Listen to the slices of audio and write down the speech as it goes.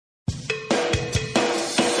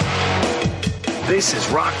This is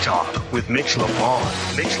Rock Talk with Mitch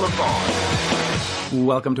LaFon. Mitch LaFon.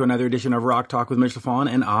 Welcome to another edition of Rock Talk with Mitch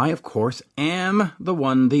LaFon, and I, of course, am the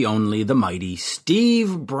one, the only, the mighty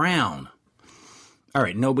Steve Brown. All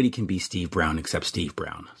right, nobody can be Steve Brown except Steve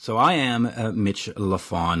Brown. So I am Mitch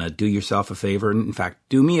LaFon. Do yourself a favor. In fact,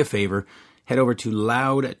 do me a favor. Head over to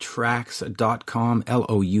loudtracks.com,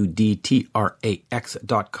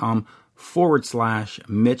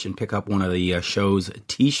 loudtrax.com/Mitch and pick up one of the show's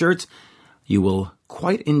t-shirts. You will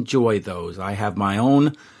quite enjoy those. I have my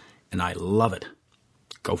own, and I love it.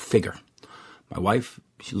 Go figure. My wife,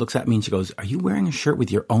 she looks at me and she goes, "Are you wearing a shirt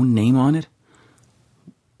with your own name on it?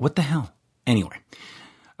 What the hell?" Anyway,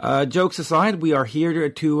 jokes aside, we are here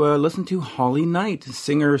to listen to Holly Knight,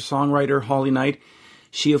 singer-songwriter Holly Knight.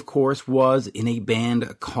 She, of course, was in a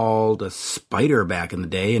band called Spider back in the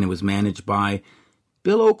day, and it was managed by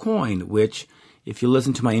Bill Aucoin, which, if you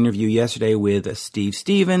listen to my interview yesterday with Steve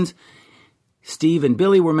Stevens, Steve and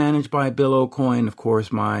Billy were managed by Bill Aucoin. Of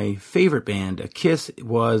course, my favorite band, Kiss,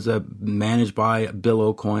 was managed by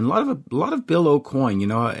Bill Aucoin. A lot of Bill Aucoin. You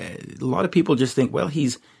know, a lot of people just think, well,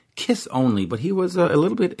 he's Kiss only, but he was a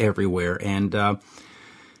little bit everywhere. And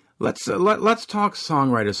let's talk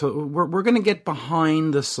songwriters. So we're going to get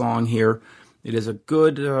behind the song here. It is a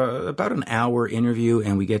good about an hour interview,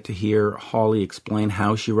 and we get to hear Holly explain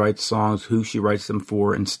how she writes songs, who she writes them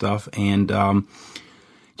for, and stuff. And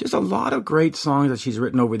just a lot of great songs that she's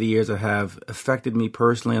written over the years that have affected me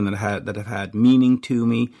personally and that have had meaning to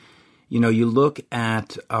me. You know, you look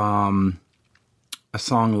at a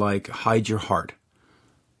song like Hide Your Heart,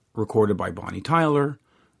 recorded by Bonnie Tyler,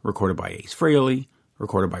 recorded by Ace Frehley,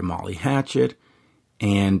 recorded by Molly Hatchet,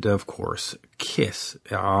 and, of course, Kiss.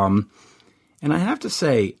 And I have to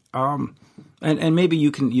say, and maybe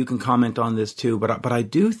you can comment on this too, but I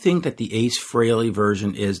do think that the Ace Frehley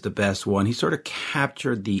version is the best one. He sort of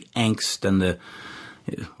captured the angst and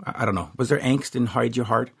I don't know, was there angst in Hide Your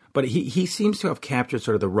Heart? But he seems to have captured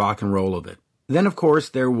sort of the rock and roll of it. Then, of course,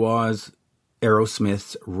 there was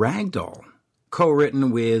Aerosmith's Ragdoll,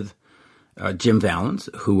 co-written with Jim Vallance,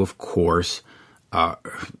 who, of course,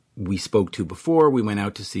 we spoke to before. We went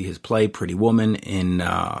out to see his play Pretty Woman in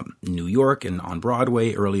New York and on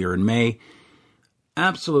Broadway earlier in May.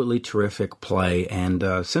 Absolutely terrific play. And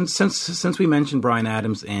since we mentioned Bryan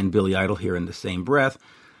Adams and Billy Idol here in the same breath,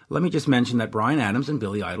 let me just mention that Bryan Adams and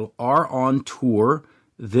Billy Idol are on tour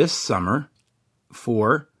this summer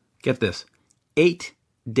for, get this, 8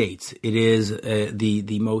 dates. It is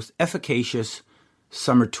the most efficacious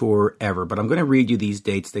summer tour ever. But I'm going to read you these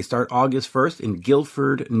dates. They start August 1st in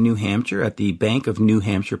Guilford, New Hampshire at the Bank of New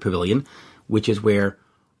Hampshire Pavilion, which is where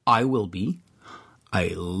I will be.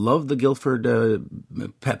 I love the Guilford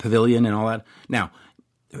Pavilion and all that. Now,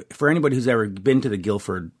 for anybody who's ever been to the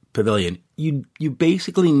Guilford Pavilion, you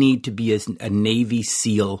basically need to be a Navy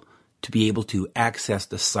SEAL to be able to access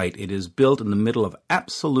the site. It is built in the middle of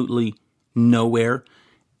absolutely nowhere.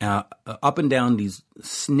 Up and down these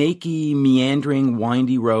snaky, meandering,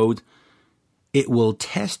 windy roads. It will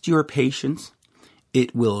test your patience.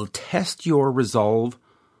 It will test your resolve.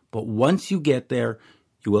 But once you get there,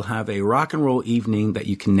 you will have a rock and roll evening that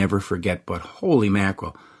you can never forget. But holy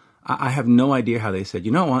mackerel, I have no idea how they said,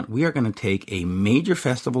 you know what, we are going to take a major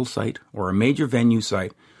festival site or a major venue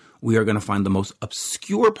site. We are going to find the most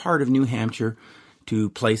obscure part of New Hampshire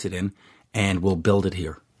to place it in, and we'll build it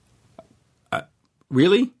here.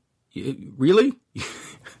 Really? Really?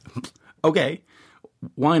 Okay.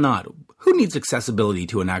 Why not? Who needs accessibility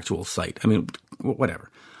to an actual site? I mean,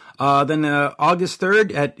 whatever. Then August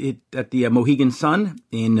 3rd at the Mohegan Sun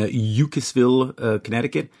in Ucasville,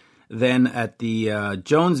 Connecticut. Then at the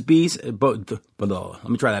Jones Beach, let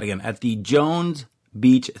me try that again. At the Jones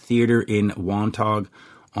Beach Theater in Wantagh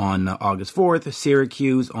on August 4th.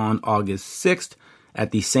 Syracuse on August 6th.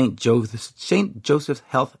 At the St. Joseph's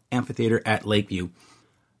Health Amphitheater at Lakeview.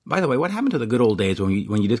 By the way, what happened to the good old days when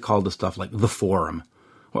you just called the stuff like the Forum?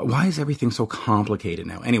 Why is everything so complicated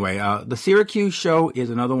now? Anyway, the Syracuse show is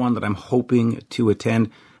another one that I'm hoping to attend,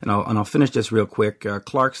 and I'll finish this real quick.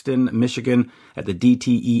 Clarkston, Michigan, at the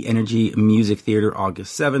DTE Energy Music Theater,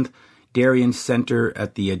 August 7th. Darien Center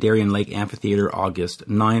at the Darien Lake Amphitheater, August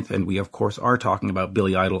 9th, and we of course are talking about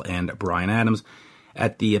Billy Idol and Bryan Adams.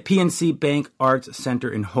 At the PNC Bank Arts Center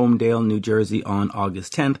in Homedale, New Jersey, on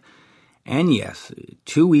August 10th. And yes,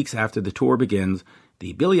 2 weeks after the tour begins,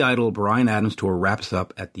 the Billy Idol Bryan Adams tour wraps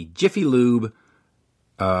up at the Jiffy Lube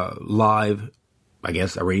live, I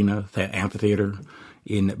guess, arena, amphitheater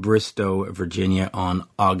in Bristow, Virginia on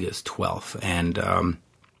August 12th. And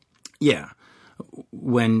yeah,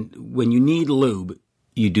 when you need lube,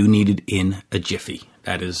 you do need it in a jiffy.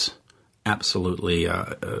 That is absolutely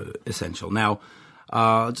essential. Now,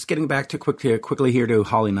 just getting back to quickly here to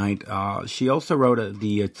Holly Knight. She also wrote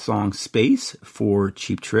the song Space for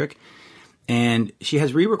Cheap Trick, and she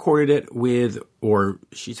has re-recorded it or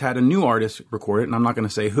she's had a new artist record it, and I'm not going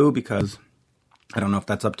to say who because I don't know if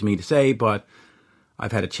that's up to me to say, but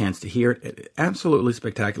I've had a chance to hear it. Absolutely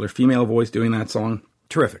spectacular. Female voice doing that song.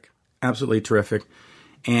 Terrific. Absolutely terrific.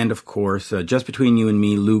 And, of course, Just Between You and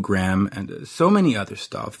Me, Lou Gramm, and so many other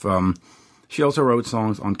stuff. She also wrote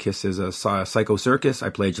songs on Kiss's Psycho Circus, I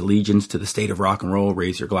Pledge Allegiance to the State of Rock and Roll,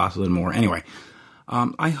 Raise Your Glasses, and more. Anyway,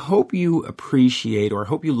 I hope you appreciate, or I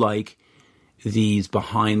hope you like, these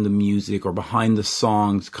behind the music or behind the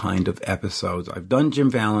songs kind of episodes. I've done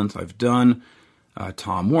Jim Vallance. I've done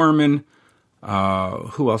Tom Werman.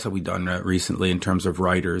 Who else have we done recently in terms of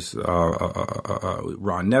writers?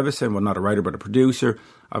 Ron Nevison, well, not a writer, but a producer.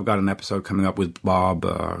 I've got an episode coming up with Bob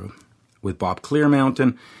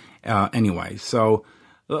Clearmountain. Anyway, so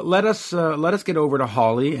let us get over to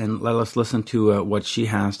Holly and let us listen to what she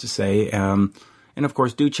has to say. And of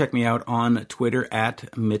course, do check me out on Twitter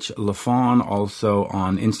at Mitch LaFon, also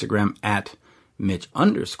on Instagram at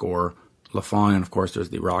Mitch_LaFon, and of course, there's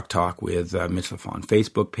the Rock Talk with Mitch LaFon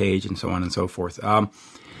Facebook page, and so on and so forth.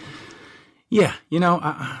 Yeah, you know,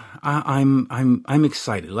 I'm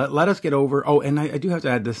excited. Let us get over. Oh, and I do have to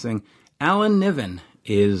add this thing. Alan Niven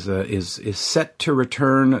is set to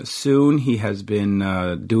return soon. He has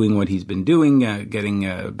been doing what he's been doing,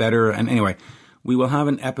 getting better. And anyway, we will have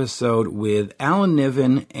an episode with Alan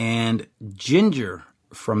Niven and Ginger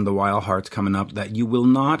from the Wild Hearts coming up that you will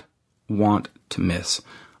not want to miss.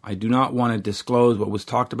 I do not want to disclose what was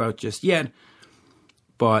talked about just yet,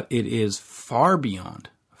 but it is far beyond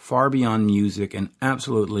music and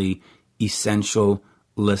absolutely essential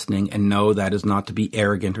listening. And no, that is not to be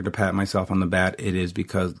arrogant or to pat myself on the back. It is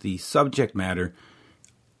because the subject matter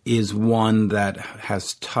is one that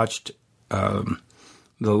has touched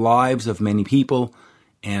the lives of many people,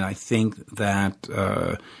 and I think that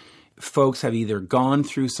folks have either gone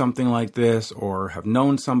through something like this or have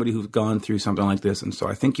known somebody who's gone through something like this, and so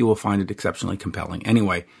I think you will find it exceptionally compelling.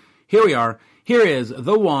 Anyway, here we are. Here is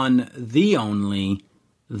the one, the only,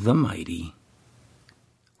 the mighty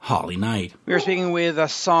Holly Knight. We are speaking with a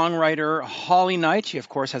songwriter, Holly Knight. She, of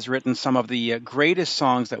course, has written some of the greatest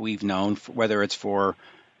songs that we've known, whether it's for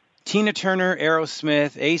Tina Turner,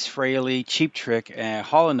 Aerosmith, Ace Frehley, Cheap Trick,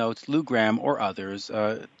 Hall & Oates, Lou Gramm, or others.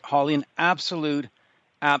 Holly, an absolute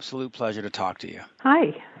pleasure to talk to you.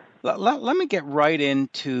 Hi. Let me get right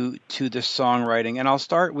into the songwriting, and I'll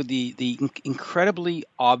start with the incredibly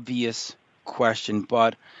obvious question,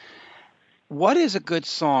 but what is a good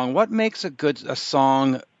song? What makes a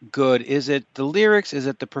song good? Is it the lyrics? Is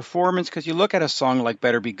it the performance? Because you look at a song like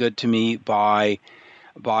Better Be Good to Me by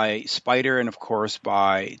Spider and, of course,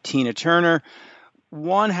 by Tina Turner.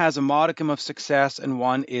 One has a modicum of success and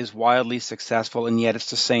one is wildly successful, and yet it's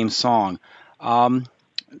the same song. Talk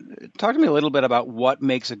to me a little bit about what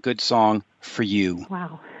makes a good song for you.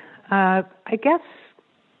 Wow. I guess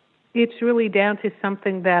it's really down to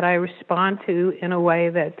something that I respond to in a way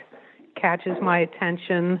that catches my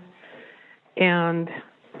attention. And,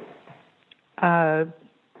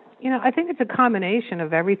 I think it's a combination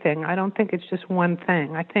of everything. I don't think it's just one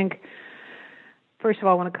thing. I think, first of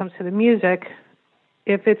all, when it comes to the music,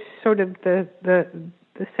 if it's sort of the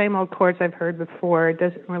same old chords I've heard before, it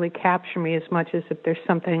doesn't really capture me as much as if there's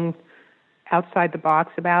something outside the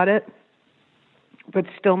box about it, but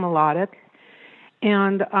still melodic.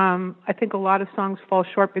 And I think a lot of songs fall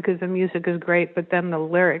short because the music is great, but then the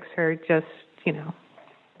lyrics are just,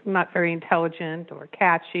 not very intelligent or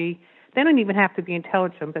catchy. They don't even have to be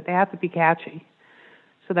intelligent, but they have to be catchy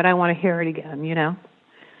so that I want to hear it again,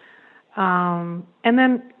 And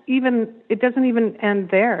then it doesn't even end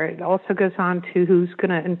there. It also goes on to who's going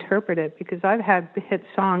to interpret it, because I've had hit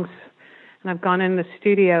songs and I've gone in the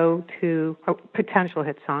studio potential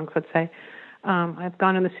hit songs, let's say. I've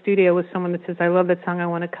gone in the studio with someone that says, I love that song, I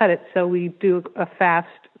want to cut it. So we do a fast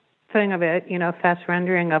thing of it, fast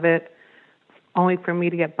rendering of it, only for me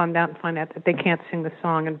to get bummed out and find out that they can't sing the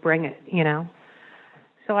song and bring it,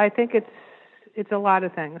 So I think it's a lot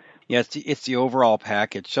of things. Yeah, it's the overall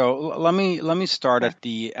package. So let me start at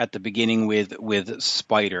the beginning with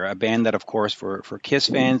Spider, a band that, of course, for Kiss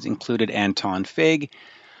fans included Anton Fig.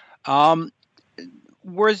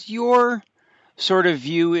 Was your sort of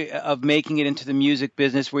view of making it into the music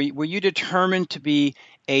business, were you determined to be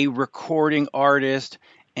a recording artist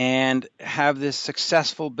and have this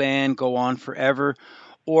successful band go on forever?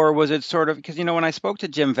 Or was it sort of, because, when I spoke to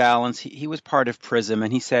Jim Vallance, he was part of Prism,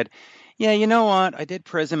 and he said, yeah, you know what, I did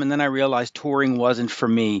Prism, and then I realized touring wasn't for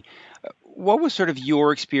me. what was sort of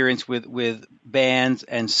your experience with bands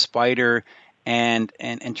and Spider and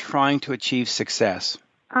trying to achieve success?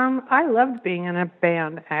 I loved being in a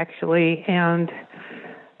band, actually, and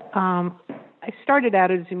I started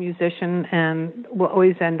out as a musician and will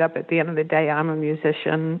always end up at the end of the day, I'm a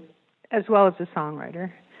musician as well as a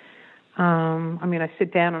songwriter. I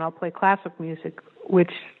sit down and I'll play classic music,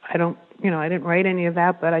 which I didn't write any of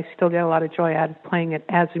that, but I still get a lot of joy out of playing it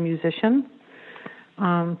as a musician,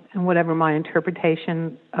 and whatever my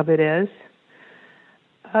interpretation of it is.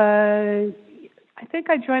 I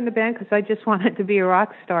think I joined the band because I just wanted to be a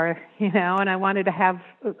rock star, and I wanted to have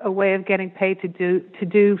a way of getting paid to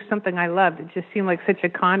do something I loved. It just seemed like such a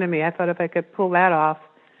con to me. I thought if I could pull that off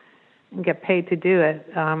and get paid to do it,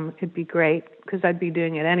 it'd be great because I'd be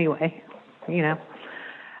doing it anyway,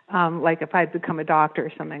 like if I'd become a doctor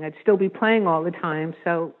or something, I'd still be playing all the time.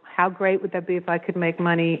 So how great would that be if I could make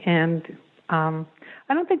money? And I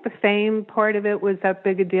don't think the fame part of it was that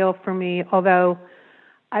big a deal for me, although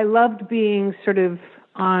I loved being sort of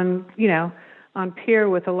on peer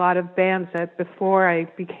with a lot of bands that before I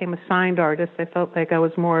became a signed artist, I felt like I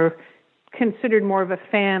was considered more of a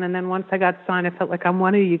fan. And then once I got signed, I felt like I'm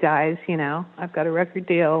one of you guys, I've got a record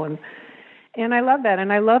deal. And I love that.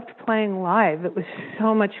 And I loved playing live. It was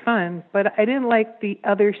so much fun. But I didn't like the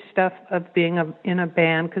other stuff of being in a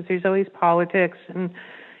band because there's always politics and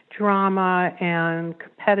drama and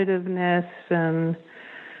competitiveness and,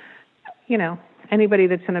 anybody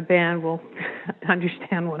that's in a band will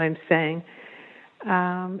understand what I'm saying.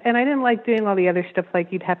 And I didn't like doing all the other stuff,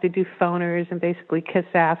 like you'd have to do phoners and basically kiss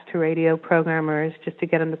ass to radio programmers just to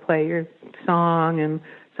get them to play your song. And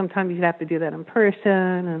sometimes you'd have to do that in person.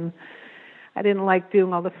 And I didn't like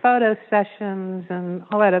doing all the photo sessions and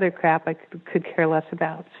all that other crap I could care less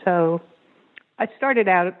about. So I started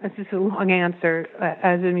out, this is a long answer,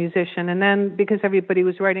 as a musician. And then because everybody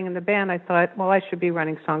was writing in the band, I thought, well, I should be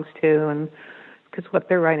writing songs too. And because what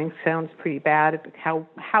they're writing sounds pretty bad.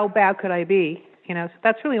 How bad could I be? So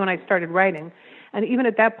that's really when I started writing. And even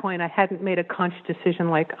at that point, I hadn't made a conscious decision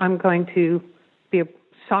like I'm going to be a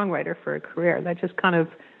songwriter for a career. That just kind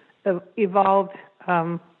of evolved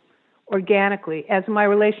organically. As my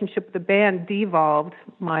relationship with the band devolved,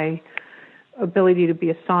 my ability to be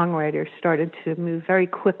a songwriter started to move very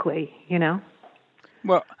quickly.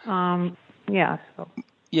 Well, yeah. So.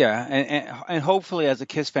 Yeah, and hopefully, as a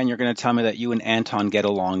Kiss fan, you're going to tell me that you and Anton get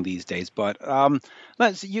along these days. But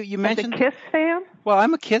you mentioned as a Kiss fan. Well,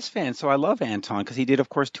 I'm a Kiss fan, so I love Anton because he did, of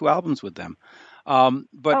course, 2 albums with them.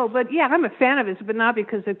 But yeah, I'm a fan of his, but not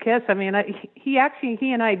because of Kiss. I mean, he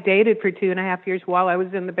and I dated for 2.5 years while I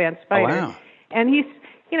was in the band Spider. Oh, wow. And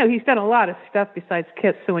he's done a lot of stuff besides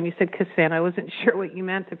Kiss. So when you said Kiss fan, I wasn't sure what you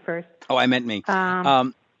meant at first. Oh, I meant me.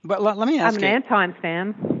 But let me ask you. I'm an Anton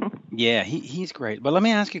fan. Yeah, he's great. But let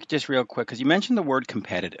me ask you just real quick, because you mentioned the word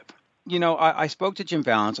competitive. I spoke to Jim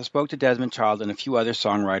Vallance, I spoke to Desmond Child and a few other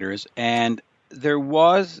songwriters, and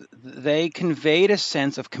they conveyed a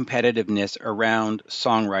sense of competitiveness around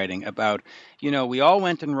songwriting about, we all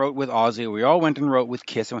went and wrote with Ozzy, we all went and wrote with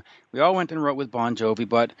Kiss, we all went and wrote with Bon Jovi,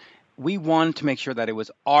 but we wanted to make sure that it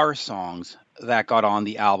was our songs that got on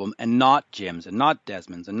the album and not Jim's and not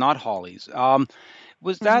Desmond's and not Holly's.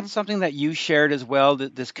 Was that something that you shared as well,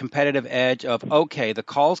 this competitive edge of, okay, the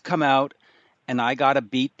calls come out and I got to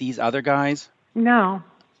beat these other guys? No.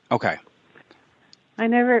 Okay.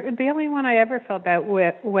 The only one I ever felt that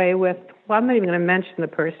way with, well, I'm not even going to mention the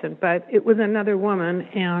person, but it was another woman,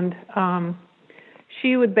 and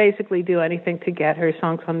she would basically do anything to get her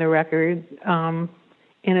songs on the record,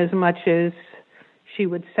 in as much as she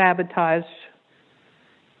would sabotage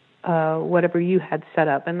whatever you had set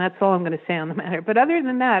up, and that's all I'm going to say on the matter. But other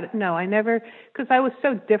than that, no, I never, because I was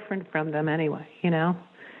so different from them anyway, It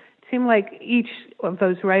seemed like each of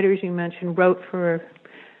those writers you mentioned wrote for,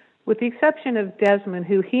 with the exception of Desmond,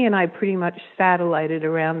 who he and I pretty much satellited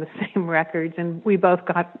around the same records, and we both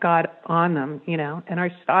got on them, and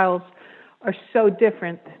our styles are so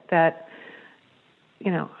different that,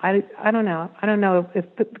 I don't know. I don't know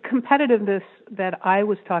if the competitiveness that I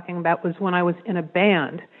was talking about was when I was in a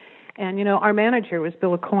band. And, our manager was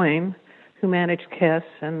Bill Aucoin, who managed Kiss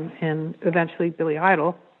and eventually Billy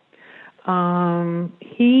Idol.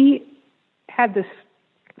 He had this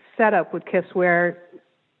setup with Kiss where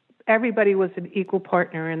everybody was an equal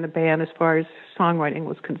partner in the band as far as songwriting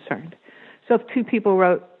was concerned. So if 2 people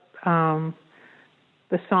wrote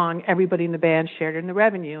the song, everybody in the band shared in the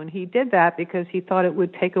revenue. And he did that because he thought it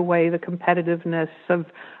would take away the competitiveness of,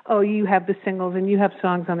 oh, you have the singles and you have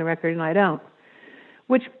songs on the record and I don't.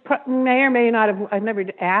 Which may or may not have, I've never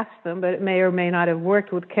asked them, but it may or may not have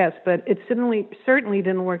worked with Kiss. But it certainly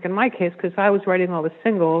didn't work in my case because I was writing all the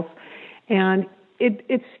singles And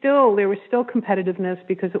it's still, there was still competitiveness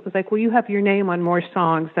because it was like, well, you have your name on more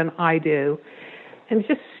songs than I do. And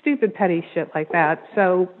just stupid, petty shit like that.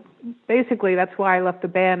 So basically, that's why I left the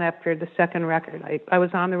band after the second record. I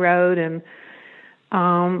was on the road and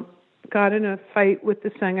got in a fight with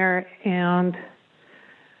the singer and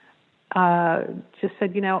just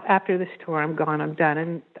said, after this tour, I'm gone, I'm done.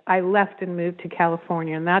 And I left and moved to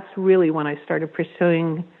California. And that's really when I started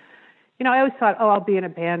pursuing. I always thought, I'll be in a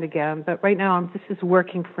band again, but right now this is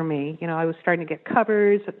working for me. I was starting to get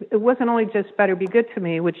covers. It wasn't only just Better Be Good to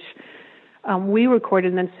Me, which we recorded,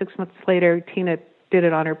 and then 6 months later, Tina did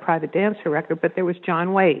it on her Private Dancer record, but there was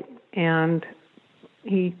John Waite, and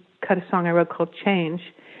he cut a song I wrote called Change.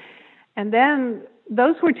 And then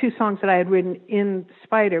those were two songs that I had written in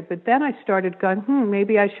Spider, but then I started going,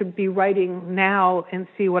 maybe I should be writing now and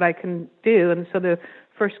see what I can do. And so the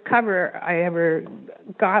first cover I ever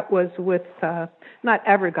got was with, not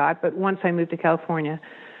ever got, but once I moved to California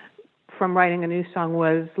from writing a new song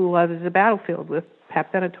was Love is a Battlefield with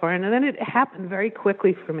Pat Benatar. And then it happened very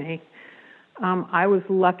quickly for me. I was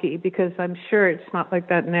lucky because I'm sure it's not like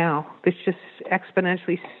that now. There's just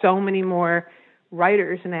exponentially so many more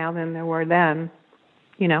writers now than there were then,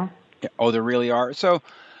 Yeah, oh, there really are. So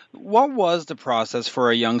what was the process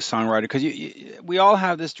for a young songwriter? Because we all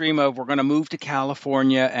have this dream of we're going to move to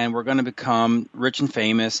California and we're going to become rich and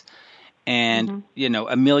famous, and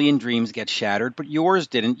a million dreams get shattered, but yours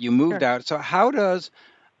didn't. You moved out. So how does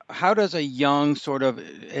a young sort of,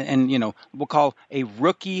 and we'll call a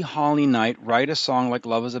rookie Holly Knight, write a song like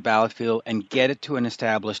Love is a Battlefield and get it to an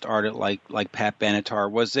established artist like Pat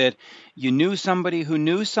Benatar? Was it you knew somebody who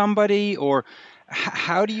knew somebody, or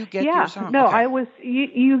how do you get your song? No, okay. I was.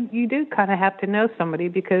 You do kind of have to know somebody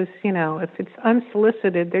because if it's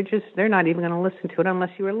unsolicited, they're not even going to listen to it unless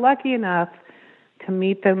you were lucky enough to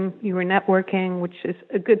meet them. You were networking, which is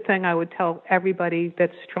a good thing. I would tell everybody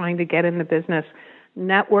that's trying to get in the business,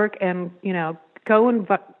 network and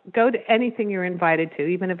go to anything you're invited to,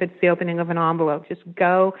 even if it's the opening of an envelope. Just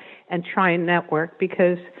go and try and network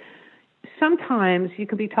because sometimes you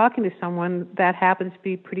could be talking to someone that happens to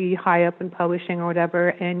be pretty high up in publishing or whatever,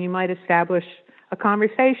 and you might establish a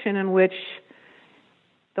conversation in which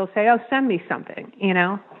they'll say, oh, send me something,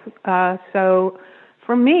 So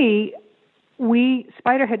for me,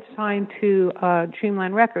 Spider had signed to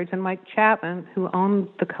Dreamland Records, and Mike Chapman, who owned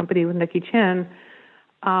the company with Nicky Chin,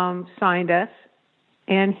 signed us,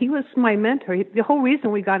 and he was my mentor. The whole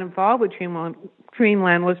reason we got involved with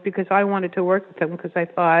Dreamland was because I wanted to work with him because I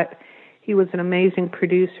thought he was an amazing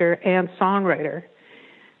producer and songwriter.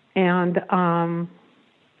 And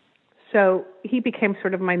so he became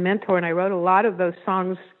sort of my mentor, and I wrote a lot of those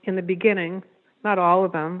songs in the beginning, not all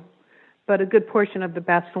of them, but a good portion of the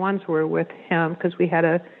best ones were with him because we had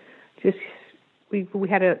an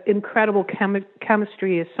incredible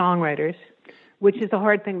chemistry as songwriters, which is a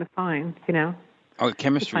hard thing to find, Oh,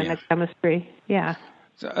 chemistry. To find that chemistry, yeah.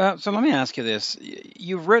 So let me ask you this.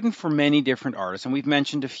 You've written for many different artists, and we've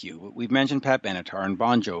mentioned a few. We've mentioned Pat Benatar and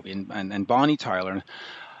Bon Jovi and Bonnie Tyler.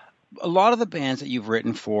 A lot of the bands that you've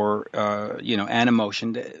written for,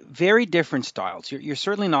 Animotion, very different styles. You're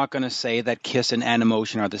certainly not going to say that Kiss and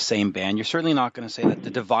Animotion are the same band. You're certainly not going to say that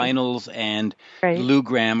the Divinyls and Lou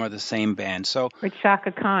Gramm are the same band. So, or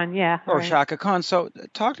Chaka Khan, yeah. Or Chaka Khan. So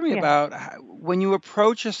talk to me about when you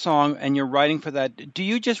approach a song and you're writing for that, do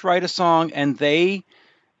you just write a song and they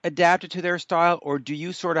adapt it to their style, or do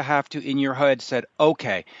you sort of have to, in your head, said,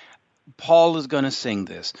 okay, Paul is going to sing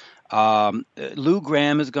this. Lou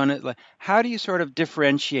Gramm is going to, how do you sort of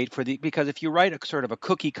differentiate because if you write a sort of a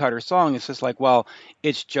cookie cutter song, it's just like, well,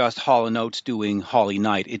 it's just Hall & Oates doing Holly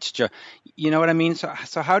Knight. It's just, you know what I mean?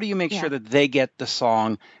 So how do you make sure that they get the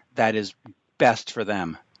song that is best for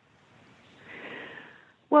them?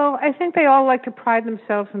 Well, I think they all like to pride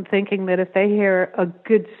themselves in thinking that if they hear a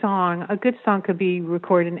good song could be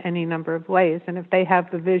recorded in any number of ways. And if they have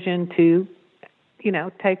the vision to,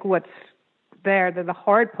 take what's there, the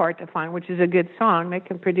hard part to find, which is a good song, they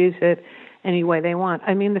can produce it any way they want.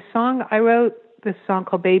 I mean, I wrote this song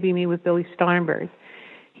called Baby Me with Billy Steinberg.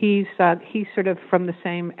 He's sort of from the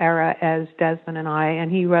same era as Desmond and I, and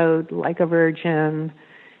he wrote Like a Virgin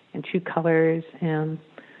and True Colors. And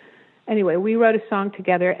anyway, we wrote a song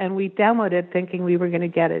together, and we demoed it thinking we were going to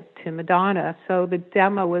get it to Madonna. So the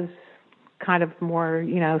demo was kind of more,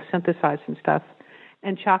 synthesized and stuff.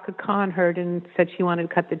 And Chaka Khan heard and said she wanted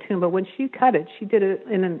to cut the tune. But when she cut it, she did it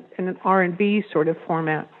in an R&B sort of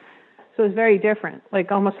format. So it was very different,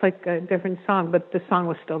 almost like a different song, but the song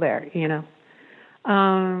was still there,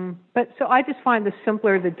 But so I just find the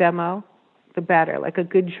simpler the demo, the better, like a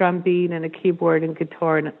good drum beat and a keyboard and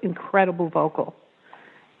guitar and an incredible vocal,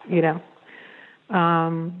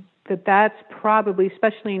 That's probably,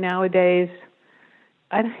 especially nowadays,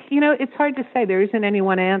 it's hard to say. There isn't any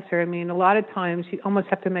one answer. I mean, a lot of times you almost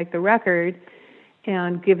have to make the record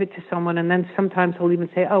and give it to someone, and then sometimes they'll even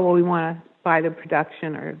say, oh, well, we want to buy the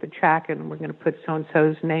production or the track, and we're going to put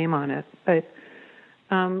so-and-so's name on it. But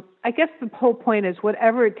I guess the whole point is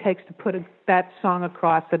whatever it takes to put that song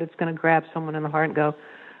across, that it's going to grab someone in the heart and go,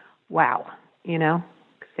 wow, because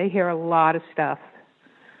they hear a lot of stuff.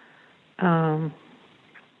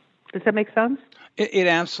 Does that make sense? It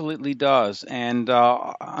absolutely does. And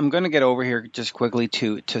I'm going to get over here just quickly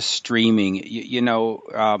to streaming.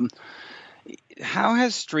 How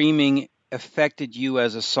has streaming affected you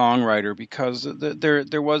as a songwriter? Because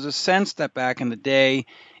there was a sense that back in the day,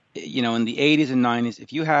 in the 80s and 90s,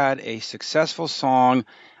 if you had a successful song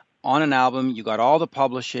on an album, you got all the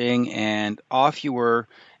publishing and off you were.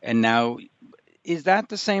 And now, is that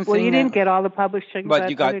the same thing? Well, you didn't get all the publishing, but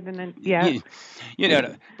you got, yeah.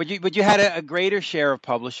 But you had a greater share of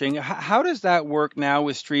publishing. How does that work now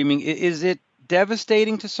with streaming? Is it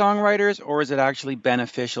devastating to songwriters, or is it actually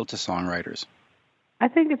beneficial to songwriters? I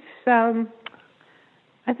think it's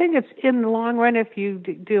in the long run, if you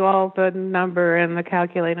do all the number and the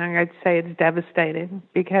calculating, I'd say it's devastating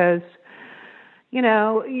because,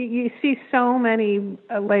 you see so many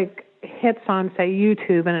hits on, say,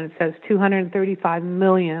 YouTube, and it says 235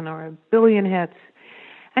 million or a billion hits.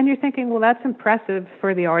 And you're thinking, well, that's impressive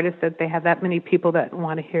for the artist that they have that many people that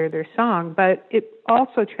want to hear their song. But it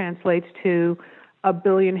also translates to a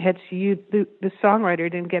billion hits the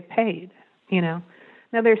songwriter didn't get paid, Now,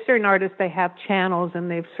 there's certain artists, they have channels, and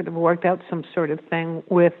they've sort of worked out some sort of thing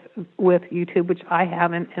with YouTube, which I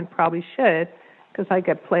haven't and probably should, because I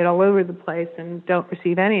get played all over the place and don't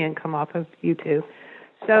receive any income off of YouTube.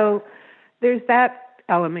 So there's that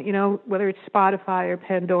element, whether it's Spotify or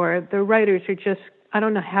Pandora, the writers are just, I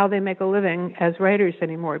don't know how they make a living as writers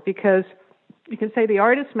anymore, because you can say the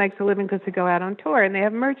artist makes a living because they go out on tour and they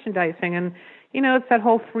have merchandising, and, it's that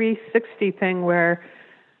whole 360 thing where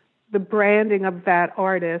the branding of that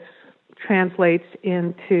artist translates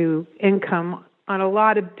into income on a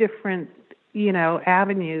lot of different,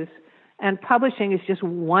 avenues, and publishing is just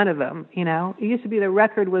one of them, It used to be the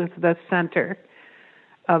record was the center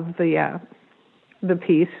of the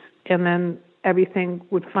piece, and then everything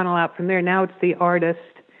would funnel out from there. Now it's the artist.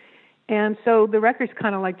 And so the record's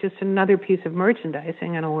kind of like just another piece of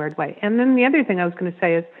merchandising in a weird way. And then the other thing I was going to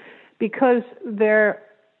say is, because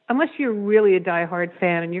unless you're really a diehard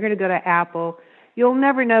fan and you're going to go to Apple, you'll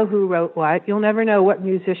never know who wrote what. You'll never know what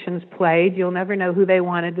musicians played. You'll never know who they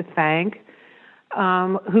wanted to thank,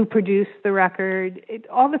 who produced the record.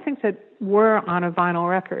 All the things that were on a vinyl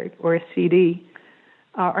record or a CD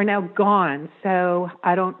are now gone. So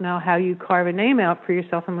I don't know how you carve a name out for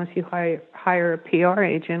yourself unless you hire a PR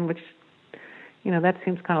agent, which, that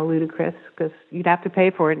seems kind of ludicrous because you'd have to pay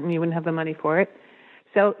for it and you wouldn't have the money for it.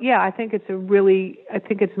 So, yeah, I think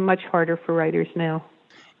it's much harder for writers now.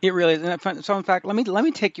 It really is. So, in fact, let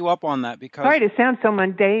me take you up on that because... Sorry to sound so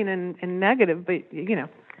mundane and negative, but,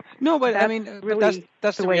 No, but I mean, really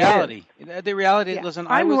that's the reality. The reality, yeah. Listen,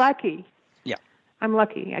 I'm lucky. Yeah. I'm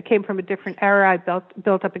lucky. I came from a different era. I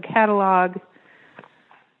built up a catalog.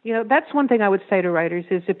 That's one thing I would say to writers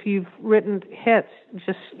is if you've written hits,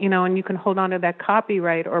 just, and you can hold on to that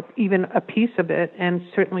copyright or even a piece of it, and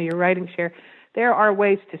certainly your writing share, there are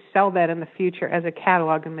ways to sell that in the future as a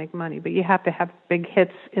catalog and make money, but you have to have big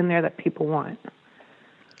hits in there that people want.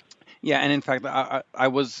 Yeah, and in fact, I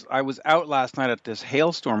was out last night at this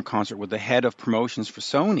Hailstorm concert with the head of promotions for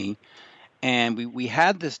Sony, and we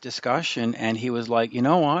had this discussion, and he was like, you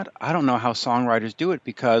know what? I don't know how songwriters do it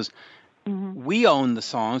because we own the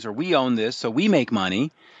songs or we own this, so we make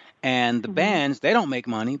money. And the bands, they don't make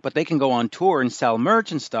money, but they can go on tour and sell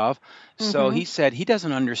merch and stuff. So he said he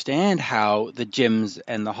doesn't understand how the Jims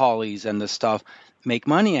and the Hollies and the stuff make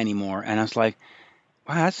money anymore. And I was like,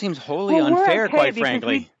 wow, that seems wholly unfair, quite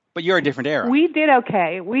frankly. But you're a different era. We did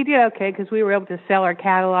okay. Because we were able to sell our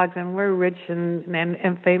catalogs, and we're rich and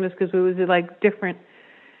famous because it was like different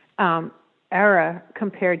era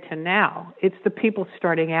compared to now. It's the people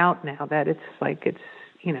starting out now that it's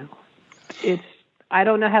I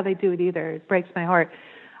don't know how they do it either. It breaks my heart.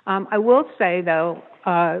 I will say, though,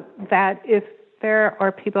 that if there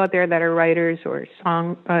are people out there that are writers or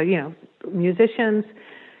musicians,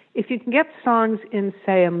 if you can get songs in,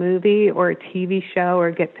 say, a movie or a TV show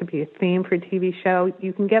or get to be a theme for a TV show,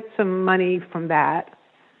 you can get some money from that.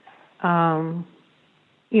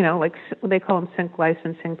 Like they call them sync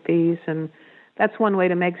licensing fees, and that's one way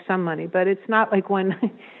to make some money. But it's not like when...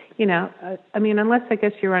 unless I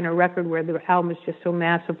guess you're on a record where the album is just so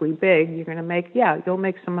massively big, you're going to you'll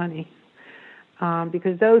make some money.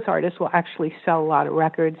 because those artists will actually sell a lot of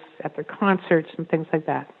records at their concerts and things like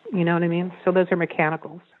that. You know what I mean? So those are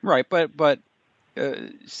mechanicals. Right, but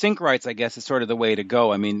sync rights, I guess, is sort of the way to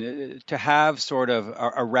go. I mean, to have sort of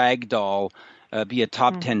a rag doll be a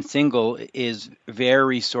top 10 single is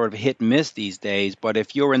very sort of hit and miss these days. But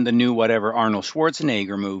if you're in the new whatever Arnold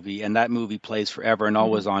Schwarzenegger movie and that movie plays forever and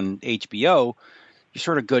always on HBO, you're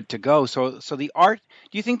sort of good to go. So the art,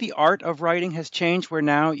 do you think the art of writing has changed where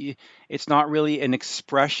now it's not really an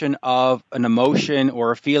expression of an emotion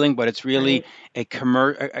or a feeling, but it's really a commercial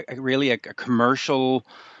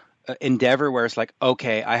endeavor where it's like,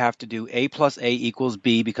 okay, I have to do A plus A equals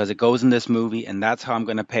B because it goes in this movie, and that's how I'm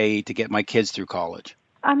going to pay to get my kids through college?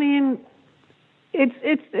 I mean,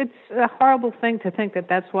 it's a horrible thing to think that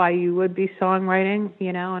that's why you would be songwriting,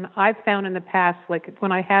 you know. And I've found in the past, like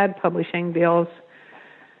when I had publishing deals,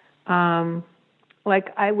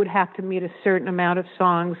 like I would have to meet a certain amount of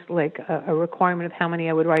songs, like a requirement of how many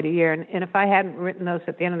I would write a year. And if I hadn't written those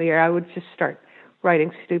at the end of the year, I would just start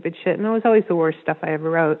writing stupid shit. And it was always the worst stuff I ever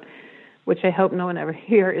wrote, which I hope no one ever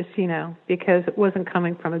hears, you know, because it wasn't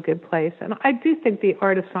coming from a good place. And I do think the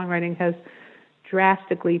art of songwriting has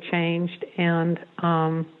drastically changed. And,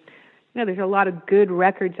 you know, there's a lot of good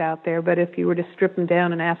records out there, but if you were to strip them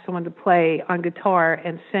down and ask someone to play on guitar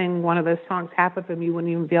and sing one of those songs, half of them you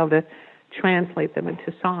wouldn't even be able to translate them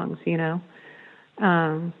into songs, you know.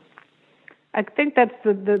 I think that's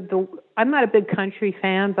the I'm not a big country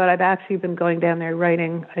fan, but I've actually been going down there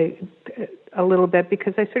writing a little bit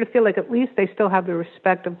because I sort of feel like at least they still have the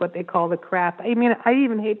respect of what they call the craft. I mean, I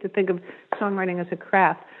even hate to think of songwriting as a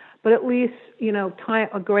craft, but at least, you know,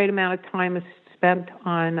 a great amount of time is spent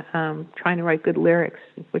on trying to write good lyrics,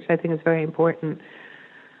 which I think is very important.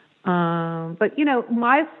 But, you know,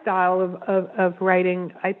 my style of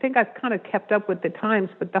writing, I think I've kind of kept up with the times,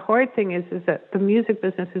 but the hard thing is that the music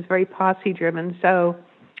business is very posse-driven, so,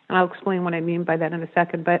 and I'll explain what I mean by that in a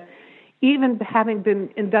second, but even having been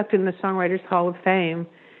inducted in the Songwriters Hall of Fame,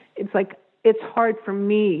 it's like, it's hard for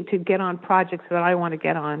me to get on projects that I want to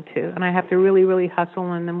get on to, and I have to really, really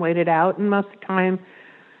hustle and then wait it out, and most of the time,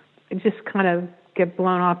 I just kind of get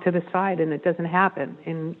blown off to the side, and it doesn't happen,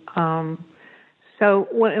 and so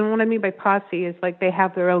what I mean by posse is like they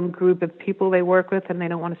have their own group of people they work with, and they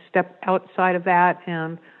don't want to step outside of that.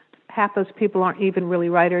 And half those people aren't even really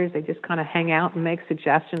writers; they just kind of hang out and make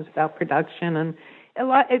suggestions about production. And a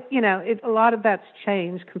lot of that's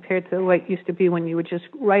changed compared to what it used to be when you would just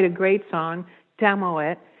write a great song, demo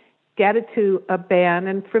it, get it to a band.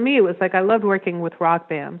 And for me, it was like I loved working with rock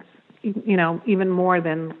bands, you know, even more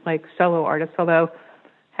than like solo artists. Although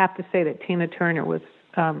I have to say that Tina Turner was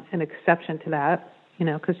an exception to that, you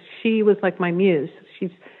know, because she was like my muse.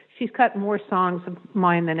 She's cut more songs of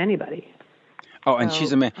mine than anybody. Oh, and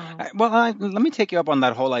she's amazing. Well, let me take you up on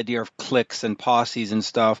that whole idea of cliques and posses and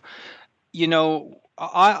stuff. You know,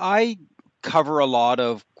 I cover a lot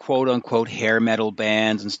of quote unquote hair metal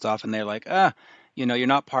bands and stuff, and they're like, you know, you're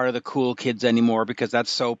not part of the cool kids anymore because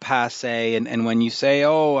that's so passe. And when you say,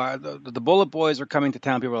 the Bullet Boys are coming to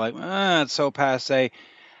town, people are like, it's so passe.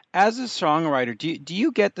 As a songwriter, do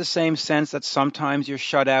you get the same sense that sometimes you're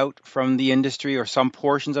shut out from the industry or some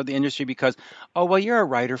portions of the industry because, you're a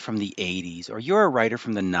writer from the 80s or you're a writer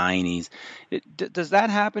from the 90s? Does that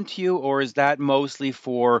happen to you, or is that mostly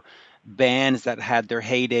for bands that had their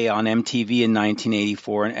heyday on MTV in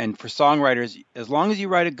 1984? And for songwriters, as long as you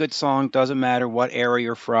write a good song, doesn't matter what era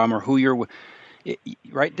you're from or who you're,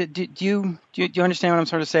 right? Do you understand what I'm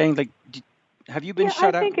sort of saying? Like, have you been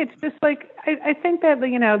shut out? I think it's just like, I think that,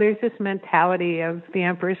 you know, there's this mentality of the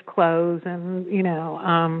emperor's clothes and, you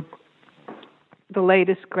know, the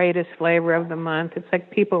latest, greatest flavor of the month. It's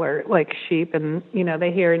like people are like sheep and, you know,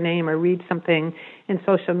 they hear a name or read something in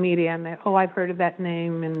social media and they, I've heard of that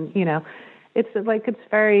name. And, you know, it's like, it's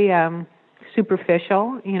very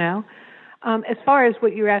superficial, you know. As far as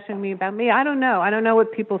what you're asking me about me, I don't know. I don't know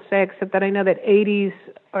what people say, except that I know that the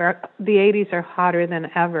 80s are hotter than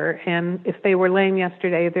ever. And if they were lame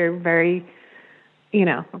yesterday, they're very, you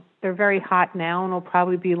know, they're very hot now and will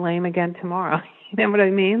probably be lame again tomorrow. You know what I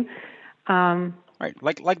mean? Right,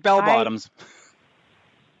 like bell bottoms.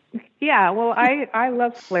 Yeah, well, I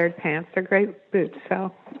love flared pants. They're great boots.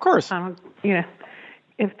 So of course, you know,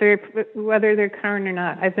 whether they're current or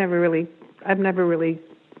not, I've never really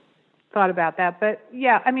thought about that. But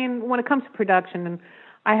yeah, I mean, when it comes to production, and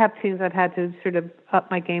I have tunes I've had to sort of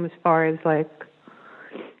up my game as far as like,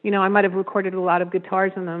 you know, I might have recorded a lot of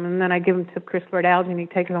guitars in them, and then I give them to Chris Lord-Alge, and he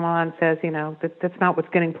takes them on and says, you know, that's not what's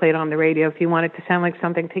getting played on the radio. If you want it to sound like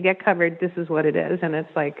something to get covered, this is what it is. And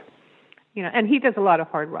it's like, you know, and he does a lot of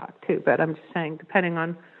hard rock too, but I'm just saying, depending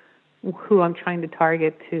on who I'm trying to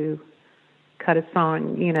target to cut a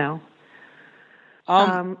song, you know.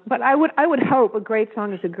 But I would hope a great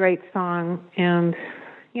song is a great song, and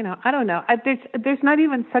you know, I don't know. There's not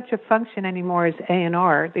even such a function anymore as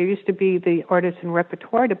A&R. There used to be the artist and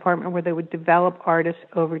repertoire department where they would develop artists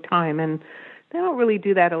over time, and they don't really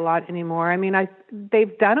do that a lot anymore. I mean,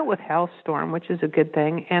 they've done it with Hellstorm, which is a good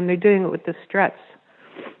thing, and they're doing it with the Struts.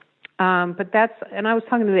 But and I was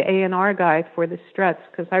talking to the A&R guy for the Struts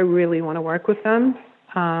because I really want to work with them.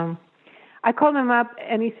 I called him up,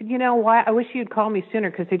 and he said, you know, why? I wish you'd call me sooner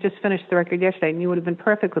because they just finished the record yesterday, and you would have been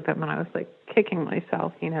perfect with them. And I was like kicking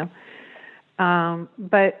myself, you know.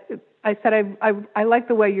 But I said, I like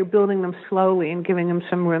the way you're building them slowly and giving them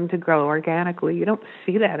some room to grow organically. You don't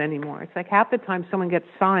see that anymore. It's like half the time someone gets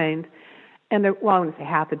signed, and well, I wouldn't say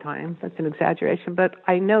half the time. That's an exaggeration. But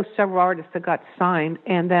I know several artists that got signed,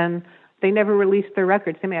 and then they never released their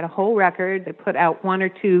records. They made a whole record. They put out one or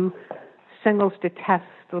two singles to test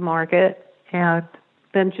the market, and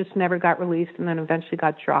then just never got released, and then eventually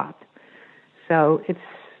got dropped. So it's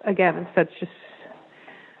such just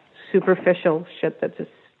superficial shit that just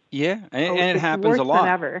and it happens a lot.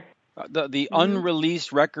 Than ever. The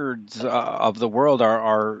unreleased records of the world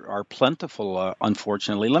are plentiful,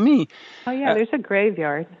 unfortunately. There's a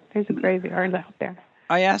graveyard. There's a graveyard out there.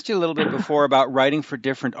 I asked you a little bit before about writing for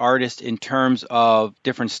different artists in terms of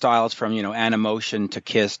different styles, from Anna Motion to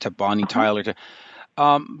Kiss to Bonnie Tyler to.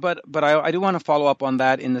 But I do want to follow up on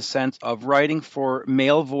that in the sense of writing for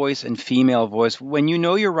male voice and female voice. When you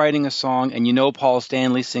know you're writing a song and you know Paul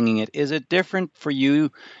Stanley singing it, is it different for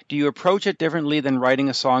you? Do you approach it differently than writing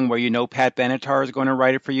a song where you know Pat Benatar is going to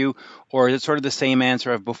write it for you? Or is it sort of the same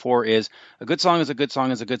answer of before, is a good song is a good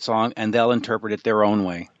song is a good song, and they'll interpret it their own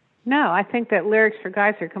way? No, I think that lyrics for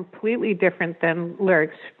guys are completely different than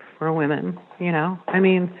lyrics for women, you know? I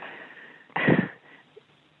mean,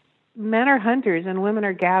 men are hunters and women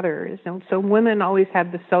are gatherers. And so women always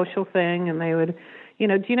had the social thing, and they would,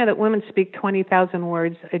 do you know that women speak 20,000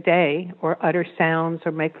 words a day, or utter sounds,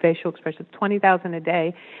 or make facial expressions, 20,000 a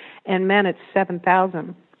day, and men it's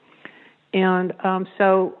 7,000. And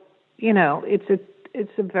so,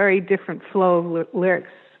 it's a very different flow of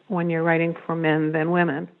lyrics when you're writing for men than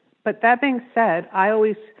women. But that being said,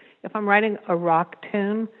 if I'm writing a rock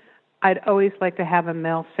tune, I'd always like to have a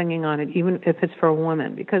male singing on it, even if it's for a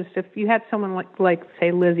woman. Because if you had someone like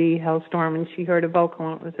say, Lizzie Hellstorm, and she heard a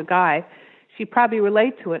vocal and it was a guy, she'd probably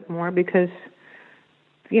relate to it more because,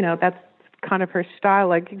 that's kind of her style.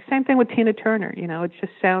 Like, same thing with Tina Turner, it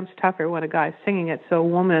just sounds tougher when a guy's singing it. So a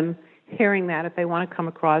woman hearing that, if they want to come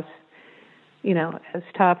across, as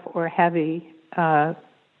tough or heavy,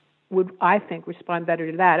 would, I think, respond better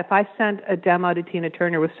to that. If I sent a demo to Tina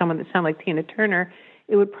Turner with someone that sounded like Tina Turner,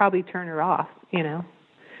 it would probably turn her off, And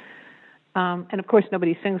of course,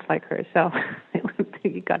 nobody sings like her, so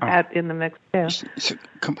you got that in the mix too. She's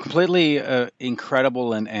completely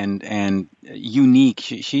incredible and unique.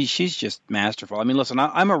 She's just masterful. I mean, listen,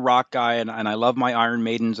 I'm a rock guy, and I love my Iron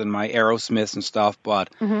Maidens and my Aerosmiths and stuff, but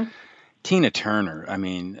Tina Turner, I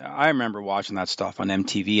mean, I remember watching that stuff on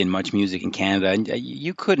MTV and Much Music in Canada, and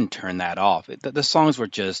you couldn't turn that off. The songs were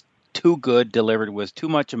just too good, delivered with too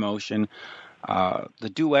much emotion.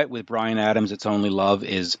 The duet with Bryan Adams, It's Only Love,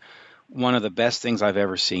 is one of the best things I've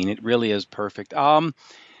ever seen. It really is perfect.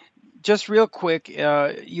 Just real quick,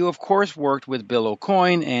 you, of course, worked with Bill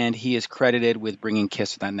Aucoin, and he is credited with bringing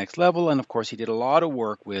Kiss to that next level. And, of course, he did a lot of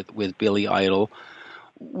work with Billy Idol.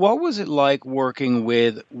 What was it like working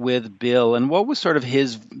with Bill, and what was sort of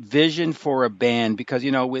his vision for a band? Because,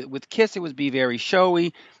 with Kiss, it would be very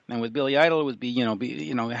showy, and with Billy Idol, it would be,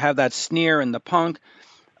 have that sneer and the punk.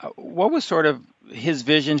 What was sort of his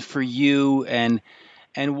vision for you, and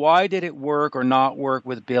why did it work or not work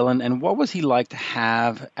with Bill, and what was he like to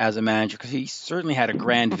have as a manager? Because he certainly had a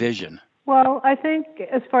grand vision. Well, I think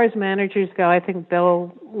as far as managers go, I think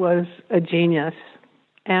Bill was a genius.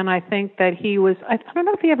 And I think that he was, I don't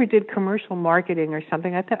know if he ever did commercial marketing or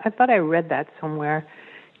something. I thought I read that somewhere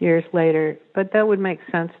years later, but that would make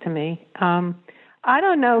sense to me. I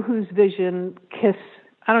don't know whose vision Kiss,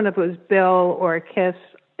 I don't know if it was Bill or Kiss.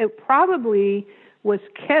 It probably was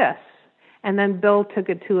Kiss, and then Bill took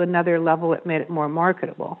it to another level. It made it more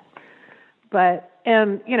marketable. But,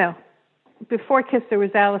 before Kiss there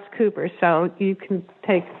was Alice Cooper, so you can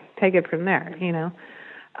take it from there,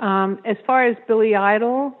 As far as Billy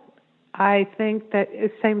Idol, I think that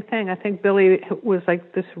it's the same thing. I think Billy was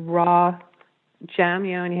like this raw gem,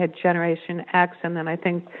 and he had Generation X, and then I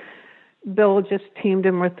think Bill just teamed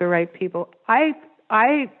him with the right people. I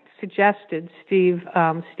suggested Steve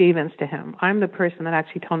Stevens to him. I'm the person that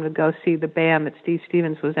actually told him to go see the band that Steve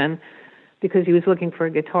Stevens was in because he was looking for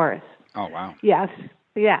a guitarist. Oh, wow. Yes.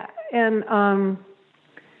 Yeah, and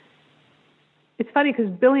it's funny because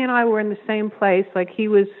Billy and I were in the same place. Like he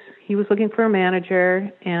was looking for a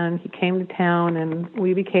manager, and he came to town, and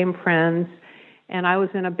we became friends. And I was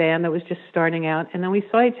in a band that was just starting out, and then we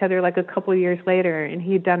saw each other like a couple of years later, and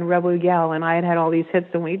he had done Rebel Yell, and I had all these hits,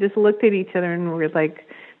 and we just looked at each other and we were like,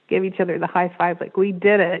 gave each other the high five, like we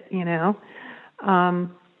did it, you know.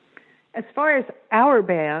 As far as our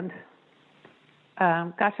band,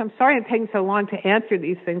 gosh, I'm sorry it's taking so long to answer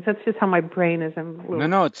these things. That's just how my brain is.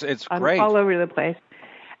 No, it's great. All over the place.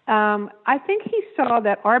 I think he saw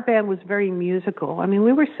that our band was very musical. I mean,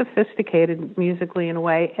 we were sophisticated musically in a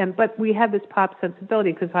way, but we had this pop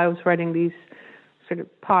sensibility because I was writing these sort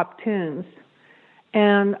of pop tunes.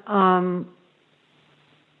 And,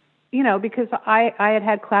 you know, because I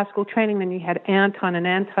had classical training, then you had Anton, and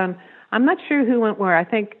Anton, I'm not sure who went where. I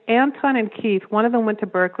think Anton and Keith, one of them went to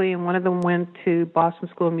Berkeley and one of them went to Boston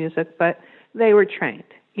School of Music, but they were trained,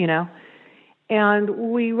 you know.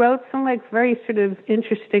 And we wrote some like very sort of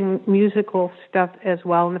interesting musical stuff as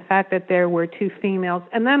well, and the fact that there were two females.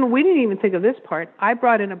 And then we didn't even think of this part. I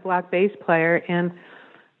brought in a black bass player, and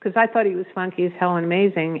because I thought he was funky as hell and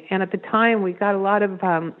amazing. And at the time, we got a lot of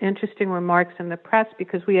interesting remarks in the press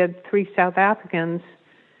because we had 3 South Africans,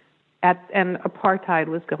 and apartheid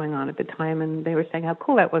was going on at the time, and they were saying how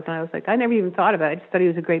cool that was. And I was like, I never even thought of it. I just thought he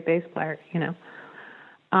was a great bass player, you know.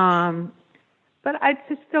 But I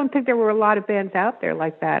just don't think there were a lot of bands out there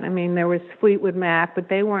like that. I mean, there was Fleetwood Mac, but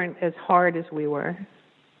they weren't as hard as we were.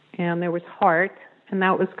 And there was Heart, and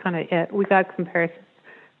that was kind of it. We got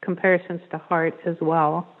comparisons to Heart as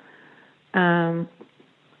well. But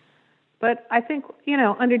I think, you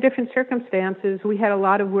know, under different circumstances, we had a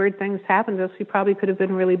lot of weird things happen to us. We probably could have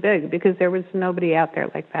been really big because there was nobody out there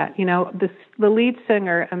like that. You know, the lead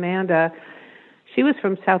singer, Amanda, she was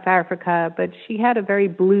from South Africa, but she had a very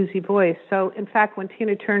bluesy voice. So, in fact, when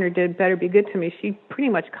Tina Turner did Better Be Good to Me, she pretty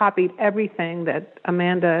much copied everything that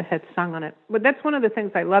Amanda had sung on it. But that's one of the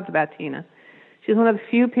things I loved about Tina. She's one of the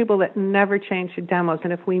few people that never changed her demos.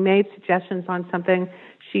 And if we made suggestions on something,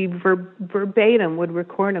 she verbatim would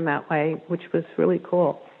record them that way, which was really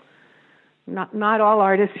cool. Not all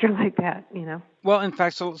artists are like that, you know. Well, in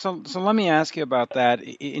fact, so let me ask you about that.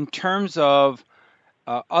 In terms of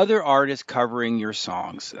other artists covering your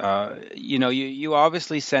songs, you know, you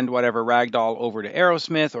obviously send whatever Ragdoll over to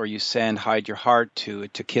Aerosmith, or you send Hide Your Heart to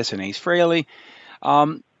Kiss and Ace Frehley.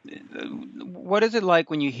 What is it like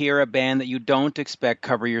when you hear a band that you don't expect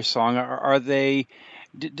cover your song? Are they?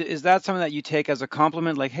 Is that something that you take as a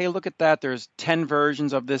compliment? Like, hey, look at that. There's 10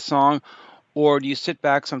 versions of this song. Or do you sit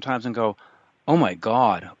back sometimes and go, oh, my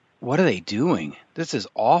God, what are they doing? This is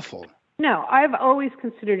awful. No, I've always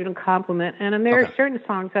considered it a compliment. And there are certain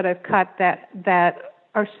songs that I've cut that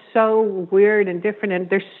are so weird and different. And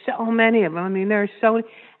there's so many of them. I mean, there are so many.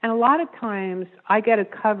 And a lot of times I get a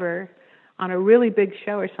cover on a really big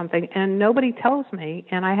show or something, and nobody tells me.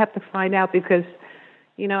 And I have to find out because,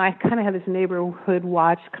 you know, I kind of have this neighborhood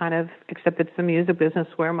watch kind of, except it's the music business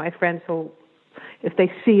where my friends will, if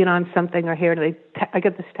they see it on something or hear it, I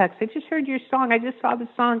get this text, I just heard your song, I just saw the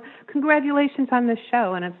song, congratulations on this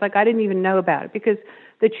show. And it's like, I didn't even know about it. Because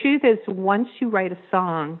the truth is, once you write a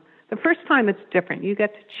song, the first time it's different. You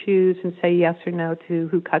get to choose and say yes or no to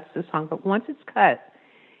who cuts the song. But once it's cut,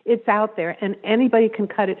 it's out there, and anybody can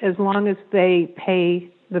cut it as long as they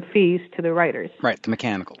pay the fees to the writers. Right, the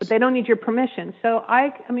mechanicals. But they don't need your permission. So,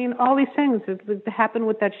 I mean, all these things that happened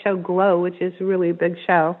with that show Glow, which is really a big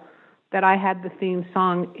show, that I had the theme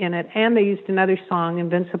song in it, and they used another song,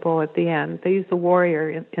 Invincible, at the end. They used The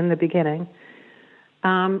Warrior in the beginning.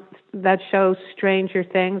 That show, Stranger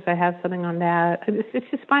Things, I have something on that. It's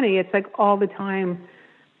just funny. It's like all the time.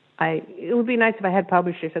 It would be nice if I had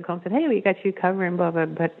publishers that come and said, hey, we got you covering, blah, blah,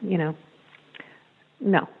 but, you know,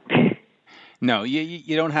 no. No,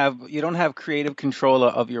 you don't have creative control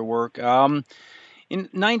of your work. In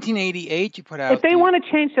 1988, you put out. If they want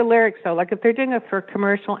to change the lyrics, though, like if they're doing it for a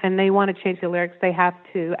commercial and they want to change the lyrics, they have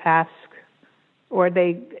to ask, or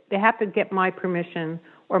they have to get my permission,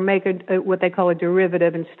 or make what they call a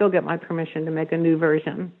derivative, and still get my permission to make a new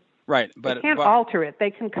version. Right, but they can't alter it.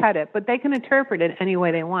 They can cut it, but they can interpret it any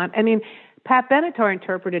way they want. I mean, Pat Benatar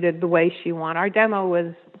interpreted it the way she wanted. Our demo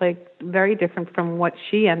was like very different from what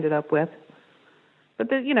she ended up with. But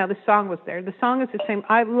the song was there. The song is the same.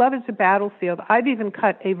 I love It's a Battlefield. I've even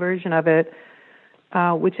cut a version of it,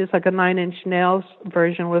 which is like a 9 Inch Nails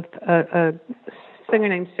version with a singer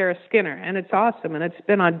named Sarah Skinner, and it's awesome. And it's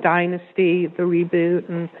been on Dynasty, the reboot,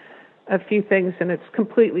 and a few things, and it's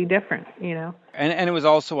completely different, you know. And it was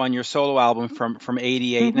also on your solo album from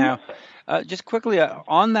 '88. Mm-hmm. Now, just quickly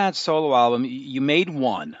on that solo album, you made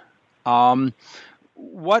one.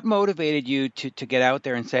 what motivated you to get out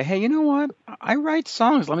there and say, hey, you know what? I write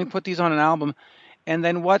songs. Let me put these on an album. And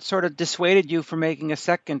then what sort of dissuaded you from making a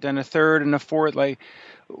second and a third and a fourth? Like,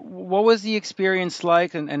 what was the experience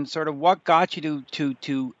like, and sort of what got you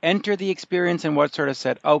to enter the experience, and what sort of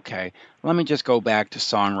said, okay, let me just go back to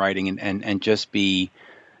songwriting and just be,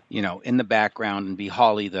 in the background and be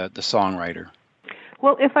Holly the songwriter?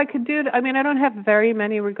 Well, if I could do it, I mean, I don't have very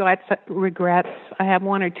many regrets. I have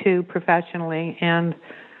one or two professionally, and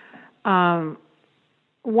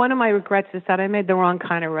one of my regrets is that I made the wrong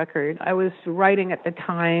kind of record. I was writing at the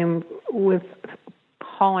time with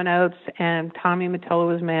Hall & Oates, and Tommy Mottola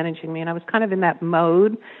was managing me, and I was kind of in that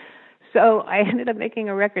mode. So I ended up making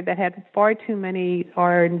a record that had far too many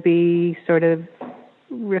R&B sort of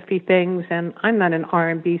riffy things, and I'm not an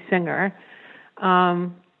R&B singer.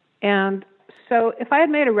 And so if I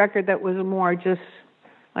had made a record that was more just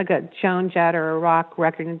like a Joan Jett or a rock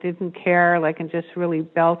record and didn't care, and just really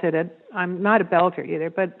belted it, I'm not a belter either,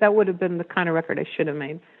 but that would have been the kind of record I should have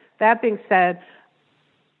made. That being said,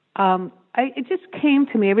 it just came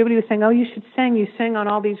to me. Everybody was saying, oh, you should sing. You sing on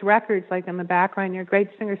all these records, like in the background. You're a great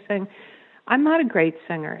singer, sing. I'm not a great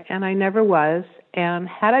singer, and I never was. And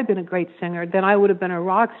had I been a great singer, then I would have been a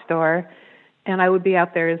rock star, and I would be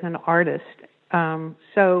out there as an artist.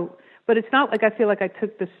 But it's not like I feel like I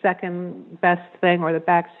took the second best thing or the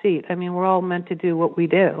back seat. I mean, we're all meant to do what we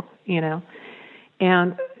do,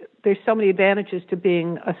 And there's so many advantages to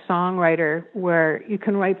being a songwriter where you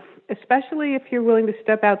can write, especially if you're willing to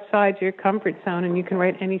step outside your comfort zone, and you can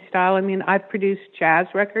write any style. I mean, I've produced jazz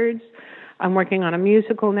records. I'm working on a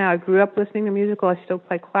musical now. I grew up listening to musical. I still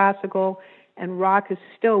play classical, and rock is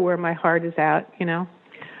still where my heart is at,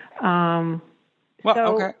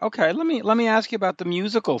 Okay. Let me ask you about the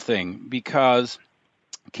musical thing, because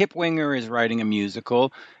Kip Winger is writing a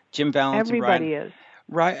musical. Jim Valentine. Everybody is.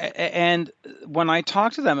 Right. And when I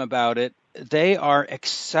talk to them about it, they are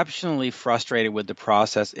exceptionally frustrated with the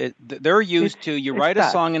process. They're used to, you write a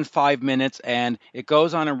song in 5 minutes and it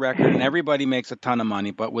goes on a record and everybody makes a ton of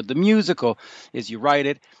money. But with the musical is you write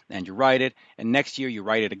it and next year you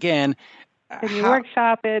write it again. And you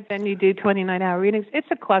workshop it, then you do 29-hour readings. It's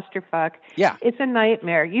a clusterfuck. Yeah. It's a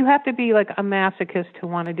nightmare. You have to be like a masochist to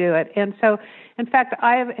want to do it. And so, in fact,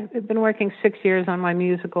 I have been working 6 years on my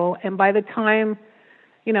musical, and by the time,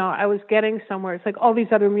 I was getting somewhere, it's like all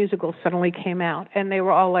these other musicals suddenly came out, and they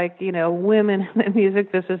were all like, women in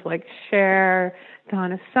music. This is like Cher,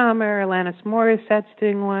 Donna Summer, Alanis Morissette's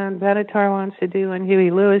doing one, Benatar wants to do one,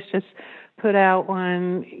 Huey Lewis just put out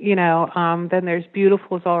one, then there's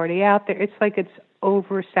Beautiful's already out there. It's like it's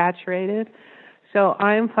oversaturated. So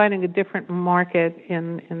I'm finding a different market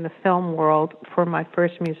in the film world for my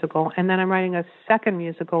first musical. And then I'm writing a second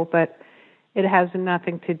musical, but it has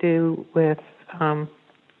nothing to do with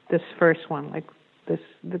this first one.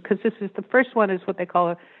 Because the first one is what they call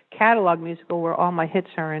a catalog musical where all my hits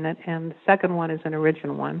are in it, and the second one is an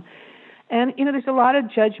original one. And, there's a lot of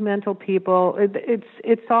judgmental people.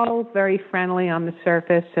 It's all very friendly on the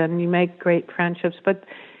surface, and you make great friendships. But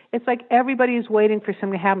it's like everybody is waiting for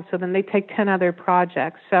something to happen, so then they take 10 other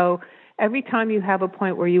projects. So every time you have a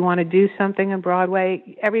point where you want to do something in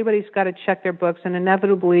Broadway, everybody's got to check their books, and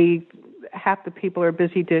inevitably half the people are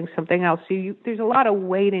busy doing something else. So there's a lot of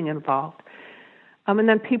waiting involved. And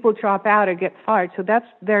then people drop out or get fired. So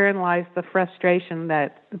therein lies the frustration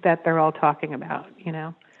that they're all talking about,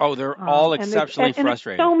 Oh, they're all exceptionally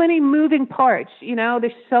frustrated. And so many moving parts,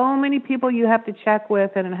 there's so many people you have to check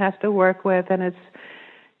with and it has to work with. And it's,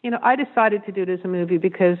 I decided to do it as a movie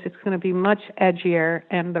because it's going to be much edgier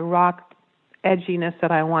and the rock edginess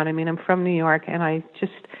that I want. I mean, I'm from New York and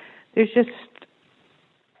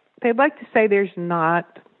they'd like to say there's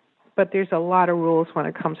not, but there's a lot of rules when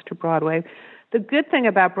it comes to Broadway. The good thing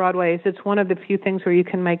about Broadway is it's one of the few things where you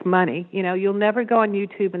can make money. You'll never go on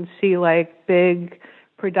YouTube and see like big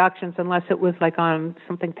productions unless it was like on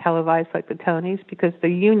something televised like the Tonys, because the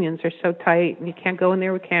unions are so tight and you can't go in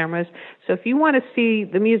there with cameras. So if you want to see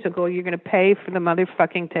the musical, you're going to pay for the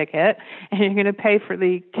motherfucking ticket and you're going to pay for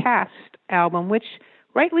the cast album, which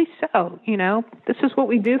rightly so. This is what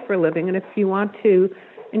we do for a living, and if you want to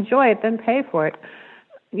enjoy it, then pay for it.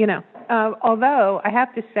 Although I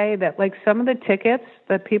have to say that like some of the tickets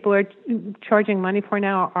that people are charging money for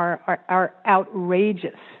now are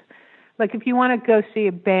outrageous. Like if you want to go see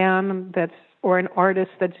a band or an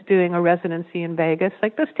artist that's doing a residency in Vegas,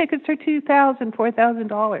 like those tickets are $2,000,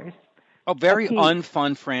 $4,000. Oh, very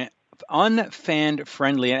unfan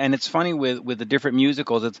friendly. And it's funny with the different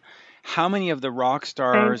musicals, it's how many of the rock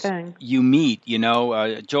stars you meet.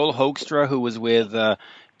 Joel Hoekstra, who was with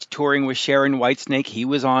touring with Sharon Whitesnake, he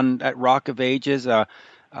was on at Rock of Ages.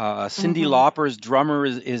 Cyndi Lauper's drummer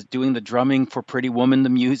is doing the drumming for Pretty Woman, the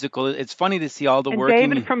musical. It's funny to see all the work.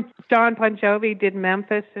 David from John Bon Jovi did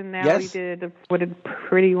Memphis, and now he did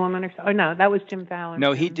Pretty Woman or so. Oh no, that was Jim Fallon.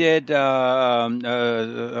 No, he did. Some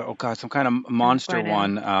kind of monster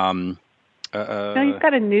one. No, he's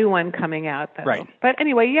got a new one coming out though. Right. But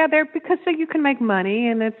anyway, yeah, because you can make money,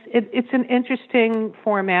 and it's an interesting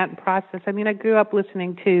format and process. I mean, I grew up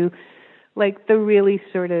listening to like the really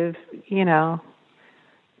sort of,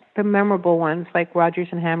 the memorable ones like Rodgers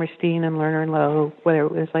and Hammerstein and Lerner and Lowe, whether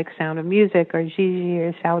it was like Sound of Music or Gigi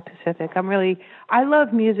or South Pacific. I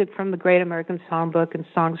love music from the Great American Songbook and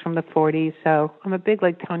songs from the 40s. So I'm a big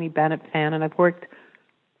like Tony Bennett fan, and I've worked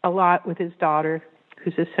a lot with his daughter,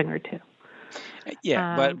 who's a singer too.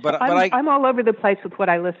 Yeah, I'm all over the place with what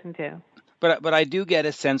I listen to. But I do get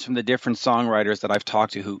a sense from the different songwriters that I've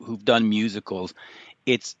talked to who've done musicals.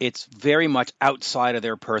 It's very much outside of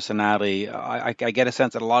their personality. I get a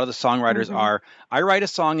sense that a lot of the songwriters are, I write a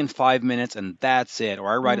song in 5 minutes and that's it,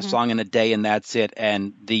 or I write a song in a day and that's it.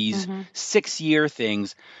 And these 6-year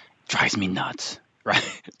things drives me nuts, right?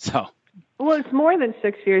 So. Well, it's more than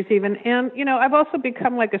 6 years even. And, I've also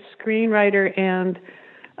become like a screenwriter and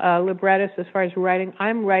librettist as far as writing.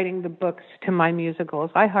 I'm writing the books to my musicals.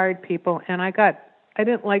 I hired people, and I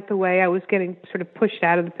didn't like the way I was getting sort of pushed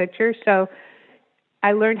out of the picture, so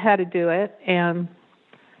I learned how to do it, and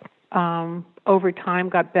over time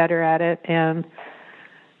got better at it. And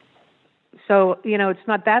so,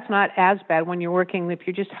 that's not as bad when you're working, if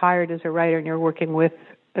you're just hired as a writer and you're working with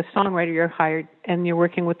a songwriter, you're hired, and you're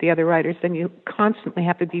working with the other writers, then you constantly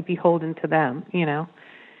have to be beholden to them,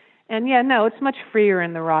 And it's much freer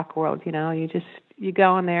in the rock world, you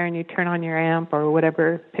go in there and you turn on your amp or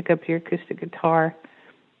whatever, pick up your acoustic guitar,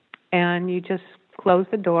 and you just close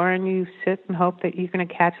the door and you sit and hope that you're going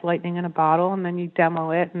to catch lightning in a bottle, and then you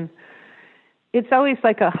demo it. And it's always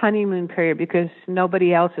like a honeymoon period because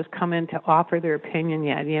nobody else has come in to offer their opinion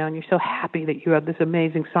yet, and you're so happy that you have this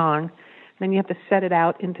amazing song. Then you have to set it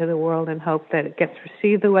out into the world and hope that it gets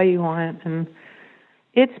received the way you want. And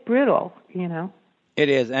it's brutal, It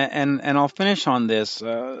is, and I'll finish on this.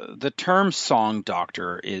 The term song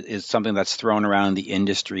doctor is something that's thrown around in the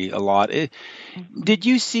industry a lot. Did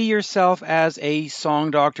you see yourself as a song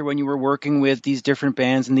doctor when you were working with these different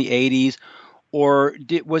bands in the 80s, or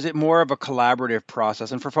was it more of a collaborative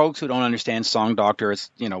process? And for folks who don't understand song doctor, it's,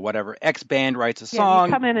 whatever, X band writes a song.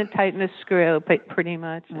 You come in and tighten a screw, pretty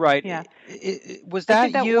much. Right. Yeah. Was that, I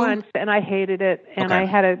did that you? once, and I hated it, and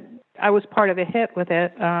Okay. I was part of a hit with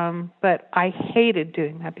it, but I hated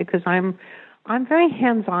doing that because I'm very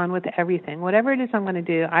hands-on with everything. Whatever it is I'm going to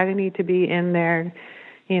do, I need to be in there,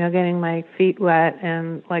 getting my feet wet,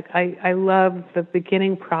 and like I love the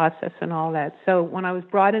beginning process and all that. So when I was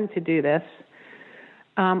brought in to do this,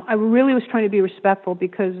 I really was trying to be respectful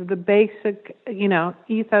because the basic,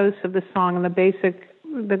 ethos of the song and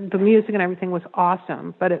the music and everything was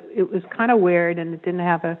awesome, but it was kind of weird, and it didn't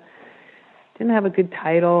have a good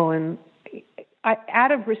title, and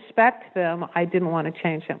out of respect to them, I didn't want to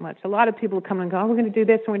change that much. A lot of people come and go, we're going to do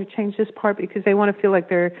this, and we're going to change this part because they want to feel like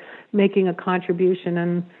they're making a contribution,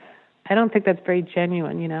 and I don't think that's very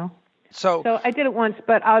genuine, So I did it once,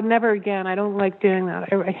 but I'll never again. I don't like doing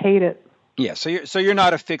that. I hate it. Yeah, so you're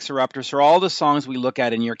not a fixer-upper. So all the songs we look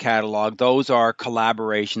at in your catalog, those are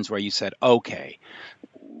collaborations where you said, okay,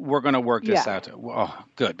 we're going to work this out. Oh,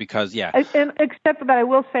 good, because, And except for that, I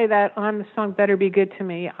will say that on the song Better Be Good to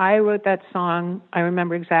Me, I wrote that song, I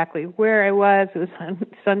remember exactly where I was. It was on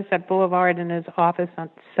Sunset Boulevard in his office on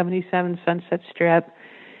 77 Sunset Strip.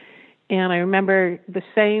 And I remember the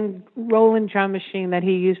same Roland drum machine that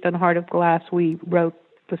he used on Heart of Glass, we wrote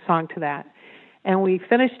the song to that. And we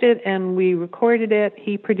finished it and we recorded it,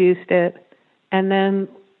 he produced it, and then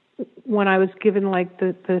when I was given like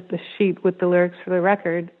the sheet with the lyrics for the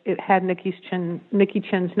record, it had Nicky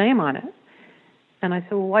Chen's name on it. And I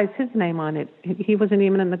said, well, why is his name on it? He wasn't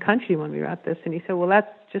even in the country when we wrote this. And he said, well,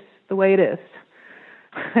 that's just the way it is.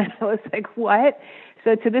 And I was like, what?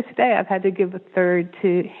 So to this day, I've had to give a third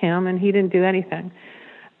to him, and he didn't do anything.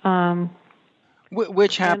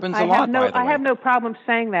 Which happens a lot, by the way. I have no problem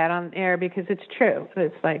saying that on air because it's true.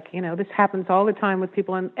 It's like, this happens all the time with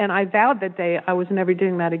people. And I vowed that day I was never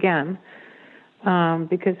doing that again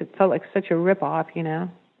because it felt like such a ripoff,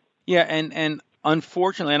 Yeah, and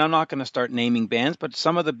unfortunately, and I'm not going to start naming bands, but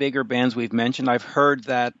some of the bigger bands we've mentioned, I've heard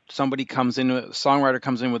that a songwriter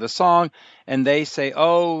comes in with a song, and they say,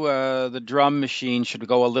 the drum machine should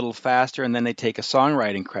go a little faster, and then they take a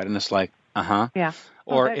songwriting credit, and it's like, Yeah.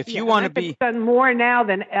 Or if you want to be... It's done more now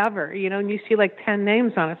than ever, and you see like 10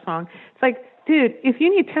 names on a song. It's like, dude, if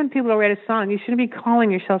you need 10 people to write a song, you shouldn't be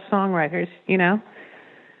calling yourself songwriters,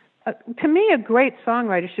 To me, a great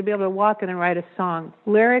songwriter should be able to walk in and write a song.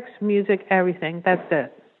 Lyrics, music, everything. That's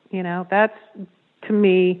it. That's, to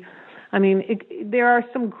me, I mean, there are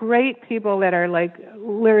some great people that are like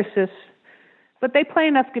lyricists, but they play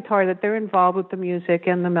enough guitar that they're involved with the music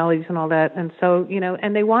and the melodies and all that. And so,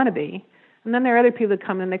 and they want to be. And then there are other people that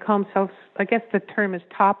come in, they call themselves, I guess the term is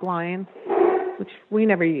top line, which we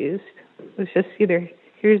never used. It was just either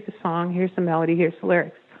here's the song, here's the melody, here's the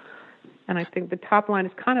lyrics. And I think the top line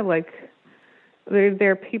is kind of like,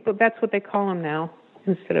 they're people, that's what they call them now,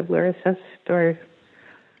 instead of lyricist or...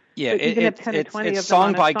 Yeah, it's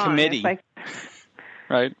song by committee, like,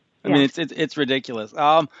 right? I mean, it's ridiculous.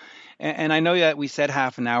 And I know that we said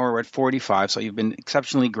half an hour. We're at 45, so you've been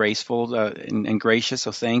exceptionally graceful and gracious,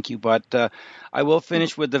 so thank you. But I will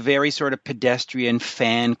finish with the very sort of pedestrian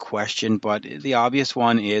fan question, but the obvious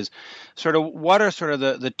one is sort of what are sort of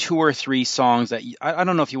the two or three songs that I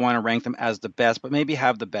don't know if you want to rank them as the best, but maybe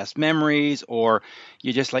have the best memories, or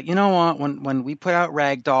you're just like, you know what, when we put out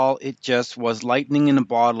Ragdoll, it just was lightning in a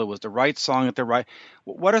bottle. It was the right song at the right...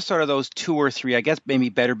 What are sort of those two or three? I guess maybe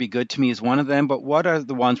Better Be Good to Me is one of them, but what are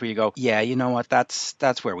the ones where you go, yeah, you know what,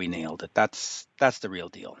 that's where we nailed it. That's the real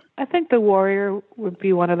deal. I think The Warrior would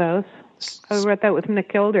be one of those. I wrote that with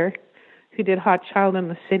Nick Gilder, who did Hot Child in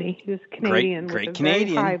the City. He was Canadian, great with a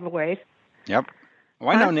Canadian. very high voice. Yep. Oh,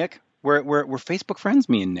 I know Nick. We're Facebook friends,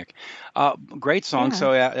 me and Nick. Great song.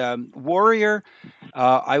 Yeah. So Warrior,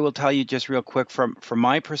 I will tell you just real quick from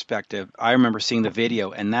my perspective, I remember seeing the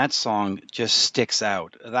video, and that song just sticks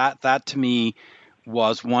out. That to me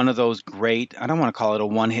was one of those great, I don't want to call it a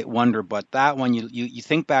one-hit wonder, but that one, you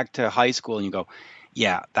think back to high school and you go,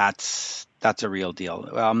 yeah, that's a real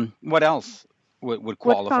deal. What else would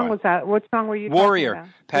qualify? What song was that? What song were you Warrior.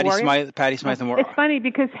 talking about? Patti Smyth and Warrior. It's funny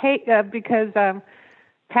because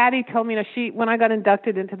Patti told me, when I got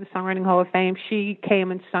inducted into the Songwriting Hall of Fame, she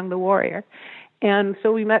came and sung The Warrior. And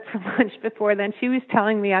so we met for lunch before then. She was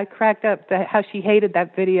telling me, I cracked up how she hated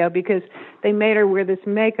that video because they made her wear this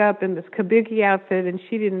makeup and this kabuki outfit, and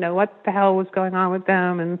she didn't know what the hell was going on with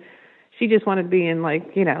them, and she just wanted to be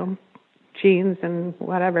in, jeans and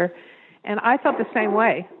whatever. And I felt the same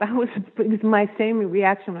way. It was my same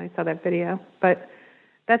reaction when I saw that video. But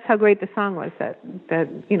that's how great the song was, that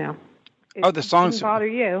the song didn't bother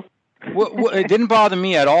you. Well, it didn't bother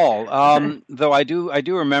me at all. Though I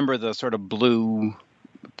do remember the sort of blue,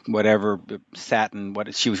 whatever, satin.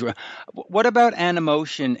 What about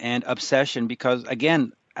Animotion and Obsession? Because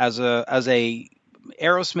again, as a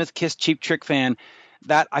Aerosmith Kiss Cheap Trick fan,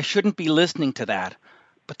 that I shouldn't be listening to that,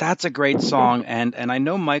 but that's a great song. And I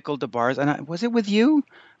know Michael DeBar's, and was it with you?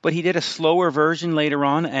 But he did a slower version later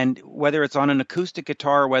on, and whether it's on an acoustic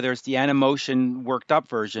guitar or whether it's the Animotion worked up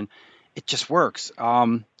version, it just works.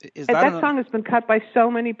 That song has been cut by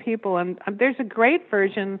so many people, and there's a great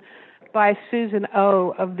version by Susan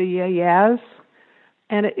O of the Yaz,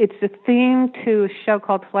 and it's a theme to a show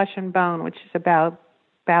called Flesh and Bone, which is about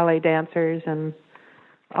ballet dancers and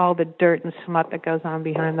all the dirt and smut that goes on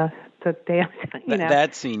behind the dance.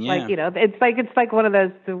 That scene, yeah. It's like one of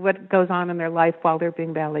those what goes on in their life while they're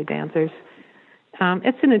being ballet dancers.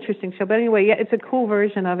 It's an interesting show, but anyway, yeah, it's a cool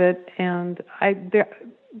version of it, and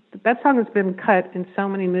that song has been cut in so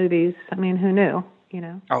many movies. I mean, who knew?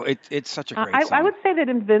 Oh, it's such a great song. I would say that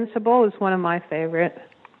Invincible is one of my favorite.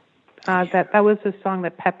 That was a song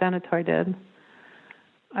that Pat Benatar did.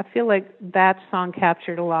 I feel like that song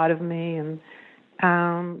captured a lot of me, and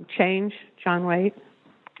Change, John Waite.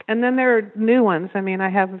 And then there are new ones. I mean, I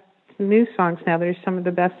have new songs now that are some of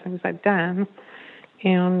the best things I've done,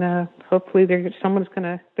 and hopefully the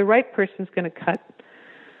right person's gonna cut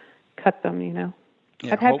them.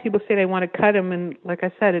 Yeah, I've had people say they want to cut them, and like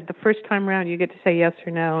I said, the first time around you get to say yes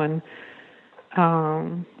or no, and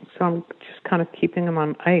so I'm just kind of keeping them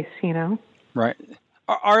on ice, Right.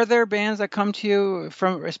 Are there bands that come to you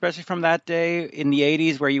especially from that day in the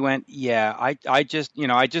 80s, where you went, yeah, I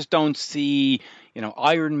just don't see,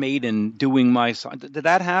 Iron Maiden doing my song? Did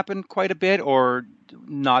that happen quite a bit, or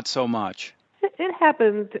not so much? It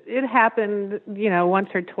happened. It happened, once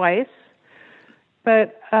or twice.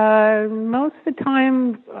 But most of the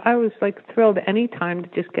time, I was thrilled any time to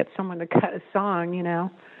just get someone to cut a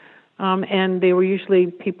song, and they were usually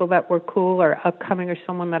people that were cool or upcoming or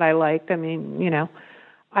someone that I liked. I mean,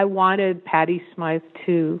 I wanted Patti Smyth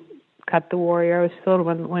to cut The Warrior. I was thrilled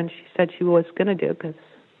when she said she was going to do it, because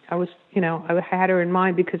I was, I had her in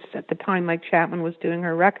mind because at the time Mike Chapman was doing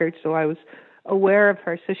her record, so I was aware of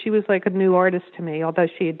her. So she was like a new artist to me, although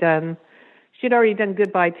she'd already done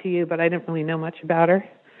Goodbye to You, but I didn't really know much about her.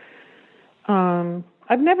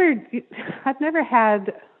 I've never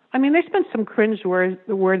had I mean, there's been some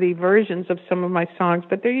cringe-worthy versions of some of my songs,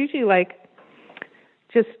 but they're usually like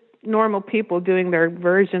just normal people doing their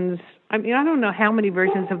versions. I mean, I don't know how many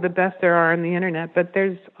versions of the best there are on the internet, but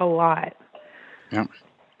there's a lot. Yeah.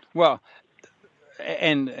 Well,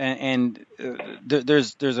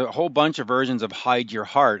 there's a whole bunch of versions of "Hide Your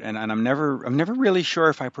Heart," and I'm never really sure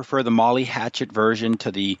if I prefer the Molly Hatchet version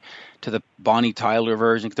to the Bonnie Tyler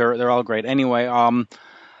version. They're all great. Anyway,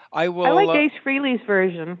 I like Ace Frehley's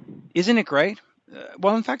version. Isn't it great?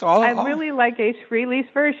 Well, in fact, I really like Ace Frehley's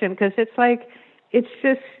version because it's like it's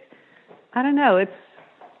just I don't know.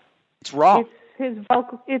 It's raw. It's his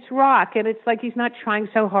vocal. It's rock, and it's like he's not trying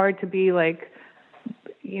so hard to be like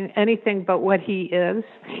anything but what he is.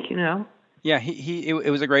 You know. Yeah, it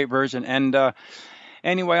was a great version, and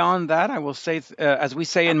anyway, on that, I will say, as we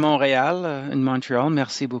say in Montreal,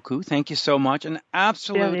 merci beaucoup. Thank you so much. An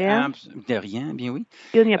absolute... De rien, bien oui.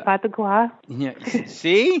 Il n'y a pas de quoi. Yeah.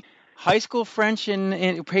 See? High school French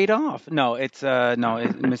it paid off. No,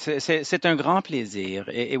 c'est un grand plaisir.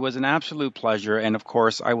 It was an absolute pleasure. And of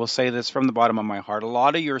course, I will say this from the bottom of my heart. A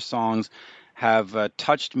lot of your songs have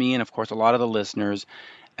touched me and, of course, a lot of the listeners.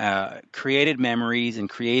 Created memories and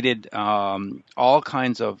created all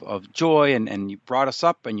kinds of joy, and you brought us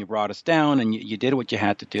up and you brought us down, and you did what you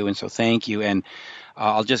had to do, and so thank you. And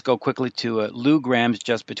I'll just go quickly to Lou Gramm's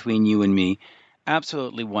 "Just Between You and Me."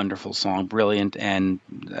 Absolutely wonderful song, brilliant, and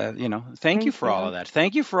thank you for all of that.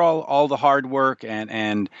 Thank you for all the hard work,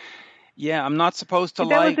 and yeah, I'm not supposed to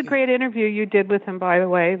That was a great interview you did with him, by the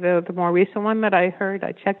way, the more recent one that I heard.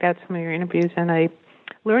 I checked out some of your interviews, and I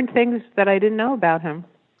learned things that I didn't know about him.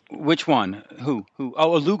 Which one? Who?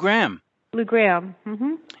 Oh, Lou Gramm. Lou Gramm.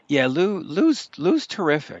 Mm-hmm. Yeah, Lou's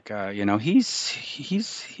terrific. I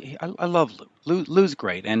love Lou. Lou's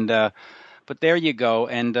great, and but there you go.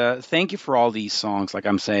 And thank you for all these songs. Like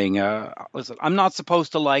I'm saying, listen, I'm not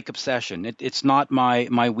supposed to like Obsession. It's not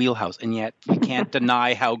my wheelhouse, and yet you can't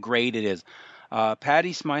deny how great it is.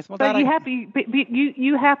 Patti Smyth. Well, but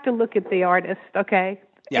you have to look at the artist, okay?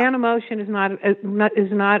 Yeah. Animotion is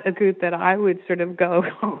not a group that I would sort of go,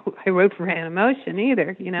 oh, I wrote for Animotion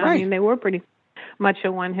either. You know, right. I mean, they were pretty much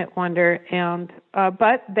a one-hit wonder, and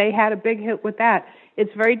but they had a big hit with that.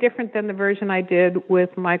 It's very different than the version I did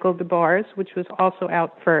with Michael DeBar's, which was also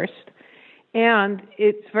out first, and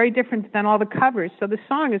it's very different than all the covers. So the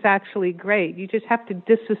song is actually great. You just have to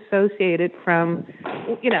disassociate it from,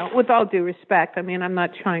 with all due respect. I mean, I'm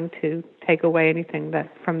not trying to take away anything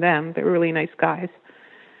from them. They're really nice guys.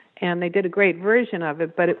 And they did a great version of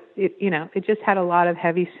it, but it just had a lot of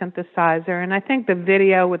heavy synthesizer. And I think the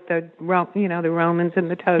video with the Romans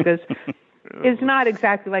and the togas is not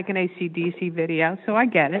exactly like an AC/DC video. So I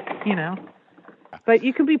get it, But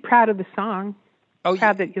you can be proud of the song. Oh,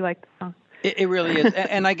 proud that you like the song. It really is,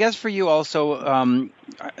 and I guess for you also,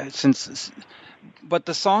 but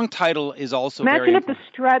the song title is also imagine if the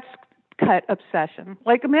Struts cut Obsession.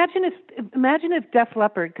 Like imagine if Def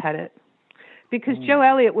Leppard cut it. Because Joe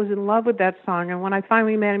Elliott was in love with that song, and when I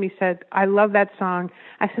finally met him, he said, "I love that song."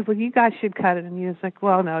 I said, "Well, you guys should cut it." And he was like,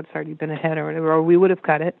 "Well, no, it's already been a hit or whatever, or we would have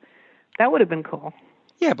cut it." That would have been cool.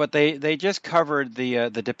 Yeah, but they just covered the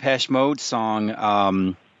Depeche Mode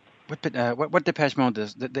song. What Depeche Mode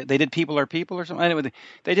does? They did "People Are People" or something. Anyway,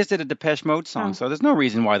 they just did a Depeche Mode song, so there's no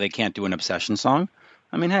reason why they can't do an Obsession song.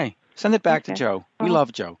 I mean, hey, send it back to Joe. We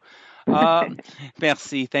love Joe.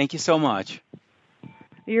 Merci. Thank you so much.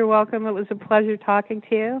 You're welcome. It was a pleasure talking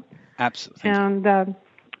to you. Absolutely. And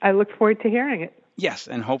I look forward to hearing it. Yes,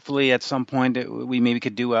 and hopefully at some point we maybe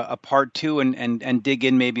could do a part two and dig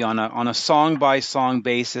in maybe on a song by song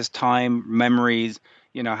basis, time, memories.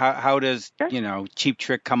 How does Cheap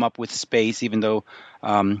Trick come up with Space? Even though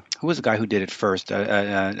who was the guy who did it first?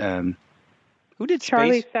 Who did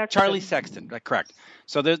Space? Charlie Sexton. Correct.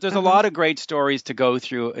 So there's a lot of great stories to go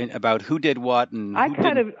through about who did what and I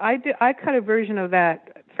cut a version of that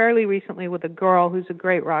fairly recently with a girl who's a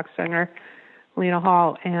great rock singer, Lena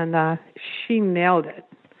Hall, and she nailed it.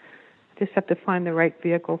 Just have to find the right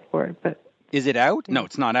vehicle for it. But is it out? No,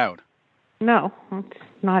 it's not out. No, it's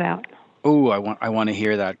not out. Oh, I want to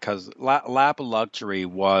hear that because Lap of Luxury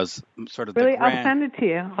was sort of really. The grand... I'll send it to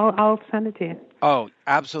you. I'll send it to you. Oh,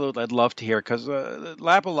 absolutely! I'd love to hear because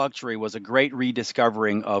Lap of Luxury was a great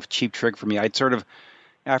rediscovering of Cheap Trick for me. I'd sort of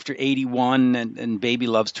after '81 and Baby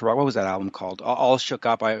Loves to Rock. What was that album called? All Shook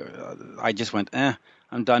Up. I just went,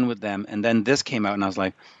 I'm done with them. And then this came out, and I was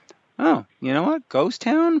like, oh, you know what? Ghost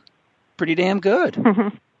Town, pretty damn good.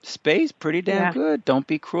 Space, pretty damn good. Don't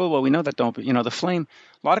Be Cruel. Well, we know that Don't Be, The Flame.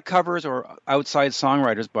 A lot of covers or outside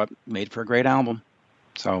songwriters, but made for a great album.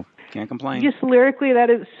 So Can't complain. Just lyrically, that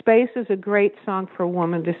is, Space is a great song for a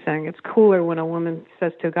woman to sing. It's cooler when a woman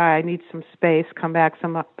says to a guy, I need some space, come back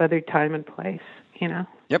some other time and place, you know?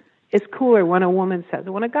 Yep. It's cooler when a woman says it.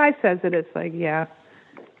 When a guy says it, it's like, yeah.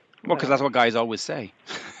 Well, because that's what guys always say.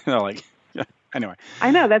 You know, like, yeah. Anyway.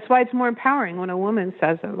 I know. That's why it's more empowering when a woman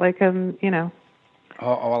says it. Like, you know.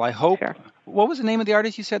 Oh, well, I hope. Sure. What was the name of the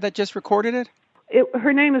artist you said that just recorded it?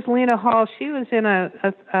 Her name is Lena Hall. She was in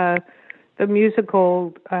the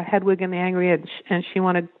musical Hedwig and the Angry Inch, and she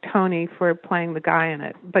won a Tony for playing the guy in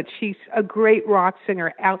it. But she's a great rock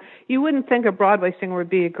singer. You wouldn't think a Broadway singer would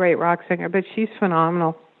be a great rock singer, but she's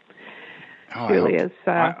phenomenal. Oh, she really is.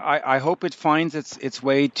 I hope it finds its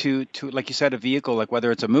way to, like you said, a vehicle, like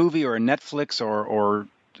whether it's a movie or a Netflix or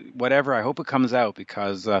whatever. I hope it comes out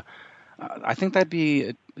because I think that'd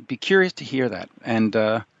be curious to hear that. And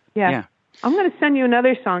yeah. I'm going to send you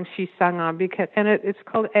another song she sung on it's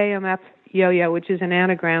called AMF Yo-Yo, which is an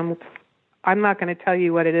anagram. I'm not going to tell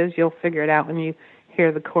you what it is. You'll figure it out when you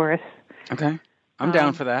hear the chorus. Okay. I'm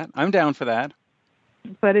down for that.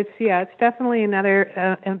 But it's definitely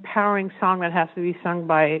another empowering song that has to be sung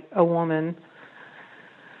by a woman.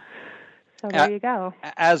 So there you go.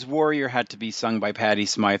 As Warrior had to be sung by Patti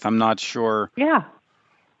Smyth, I'm not sure. Yeah.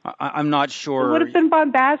 I'm not sure. It would have been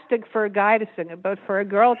bombastic for a guy to sing it, but for a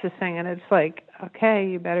girl to sing it, it's like, okay,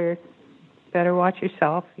 you better watch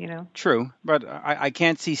yourself, you know. True, but I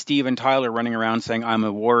can't see Steven Tyler running around saying, I'm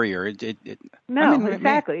a warrior. No,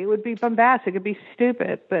 exactly. It would be bombastic. It'd be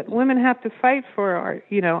stupid. But women have to fight for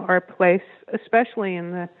our place, especially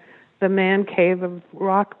in the man cave of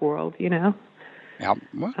rock world, you know. Yeah,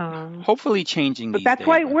 well, hopefully changing these days. But that's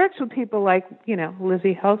why it works with people like,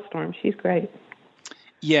 Lizzie Hellstorm. She's great.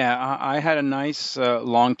 Yeah, I had a nice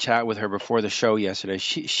long chat with her before the show yesterday.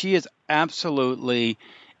 She is absolutely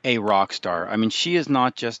a rock star. I mean, she is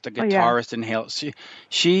not just a guitarist and hail.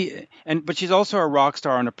 But she's also a rock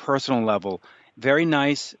star on a personal level. Very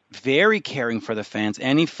nice, very caring for the fans.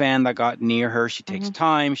 Any fan that got near her, she takes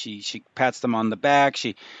time. She pats them on the back.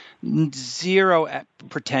 Zero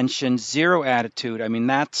pretension, zero attitude. I mean,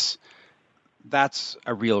 that's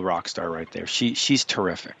a real rock star right there. She's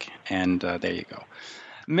terrific. And there you go.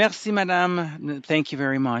 Merci, madame. Thank you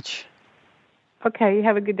very much. Okay, you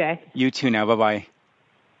have a good day. You too now. Bye-bye.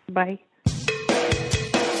 Bye.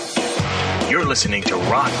 You're listening to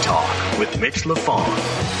Rock Talk with Mitch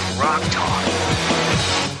LaFon. Rock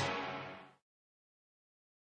Talk.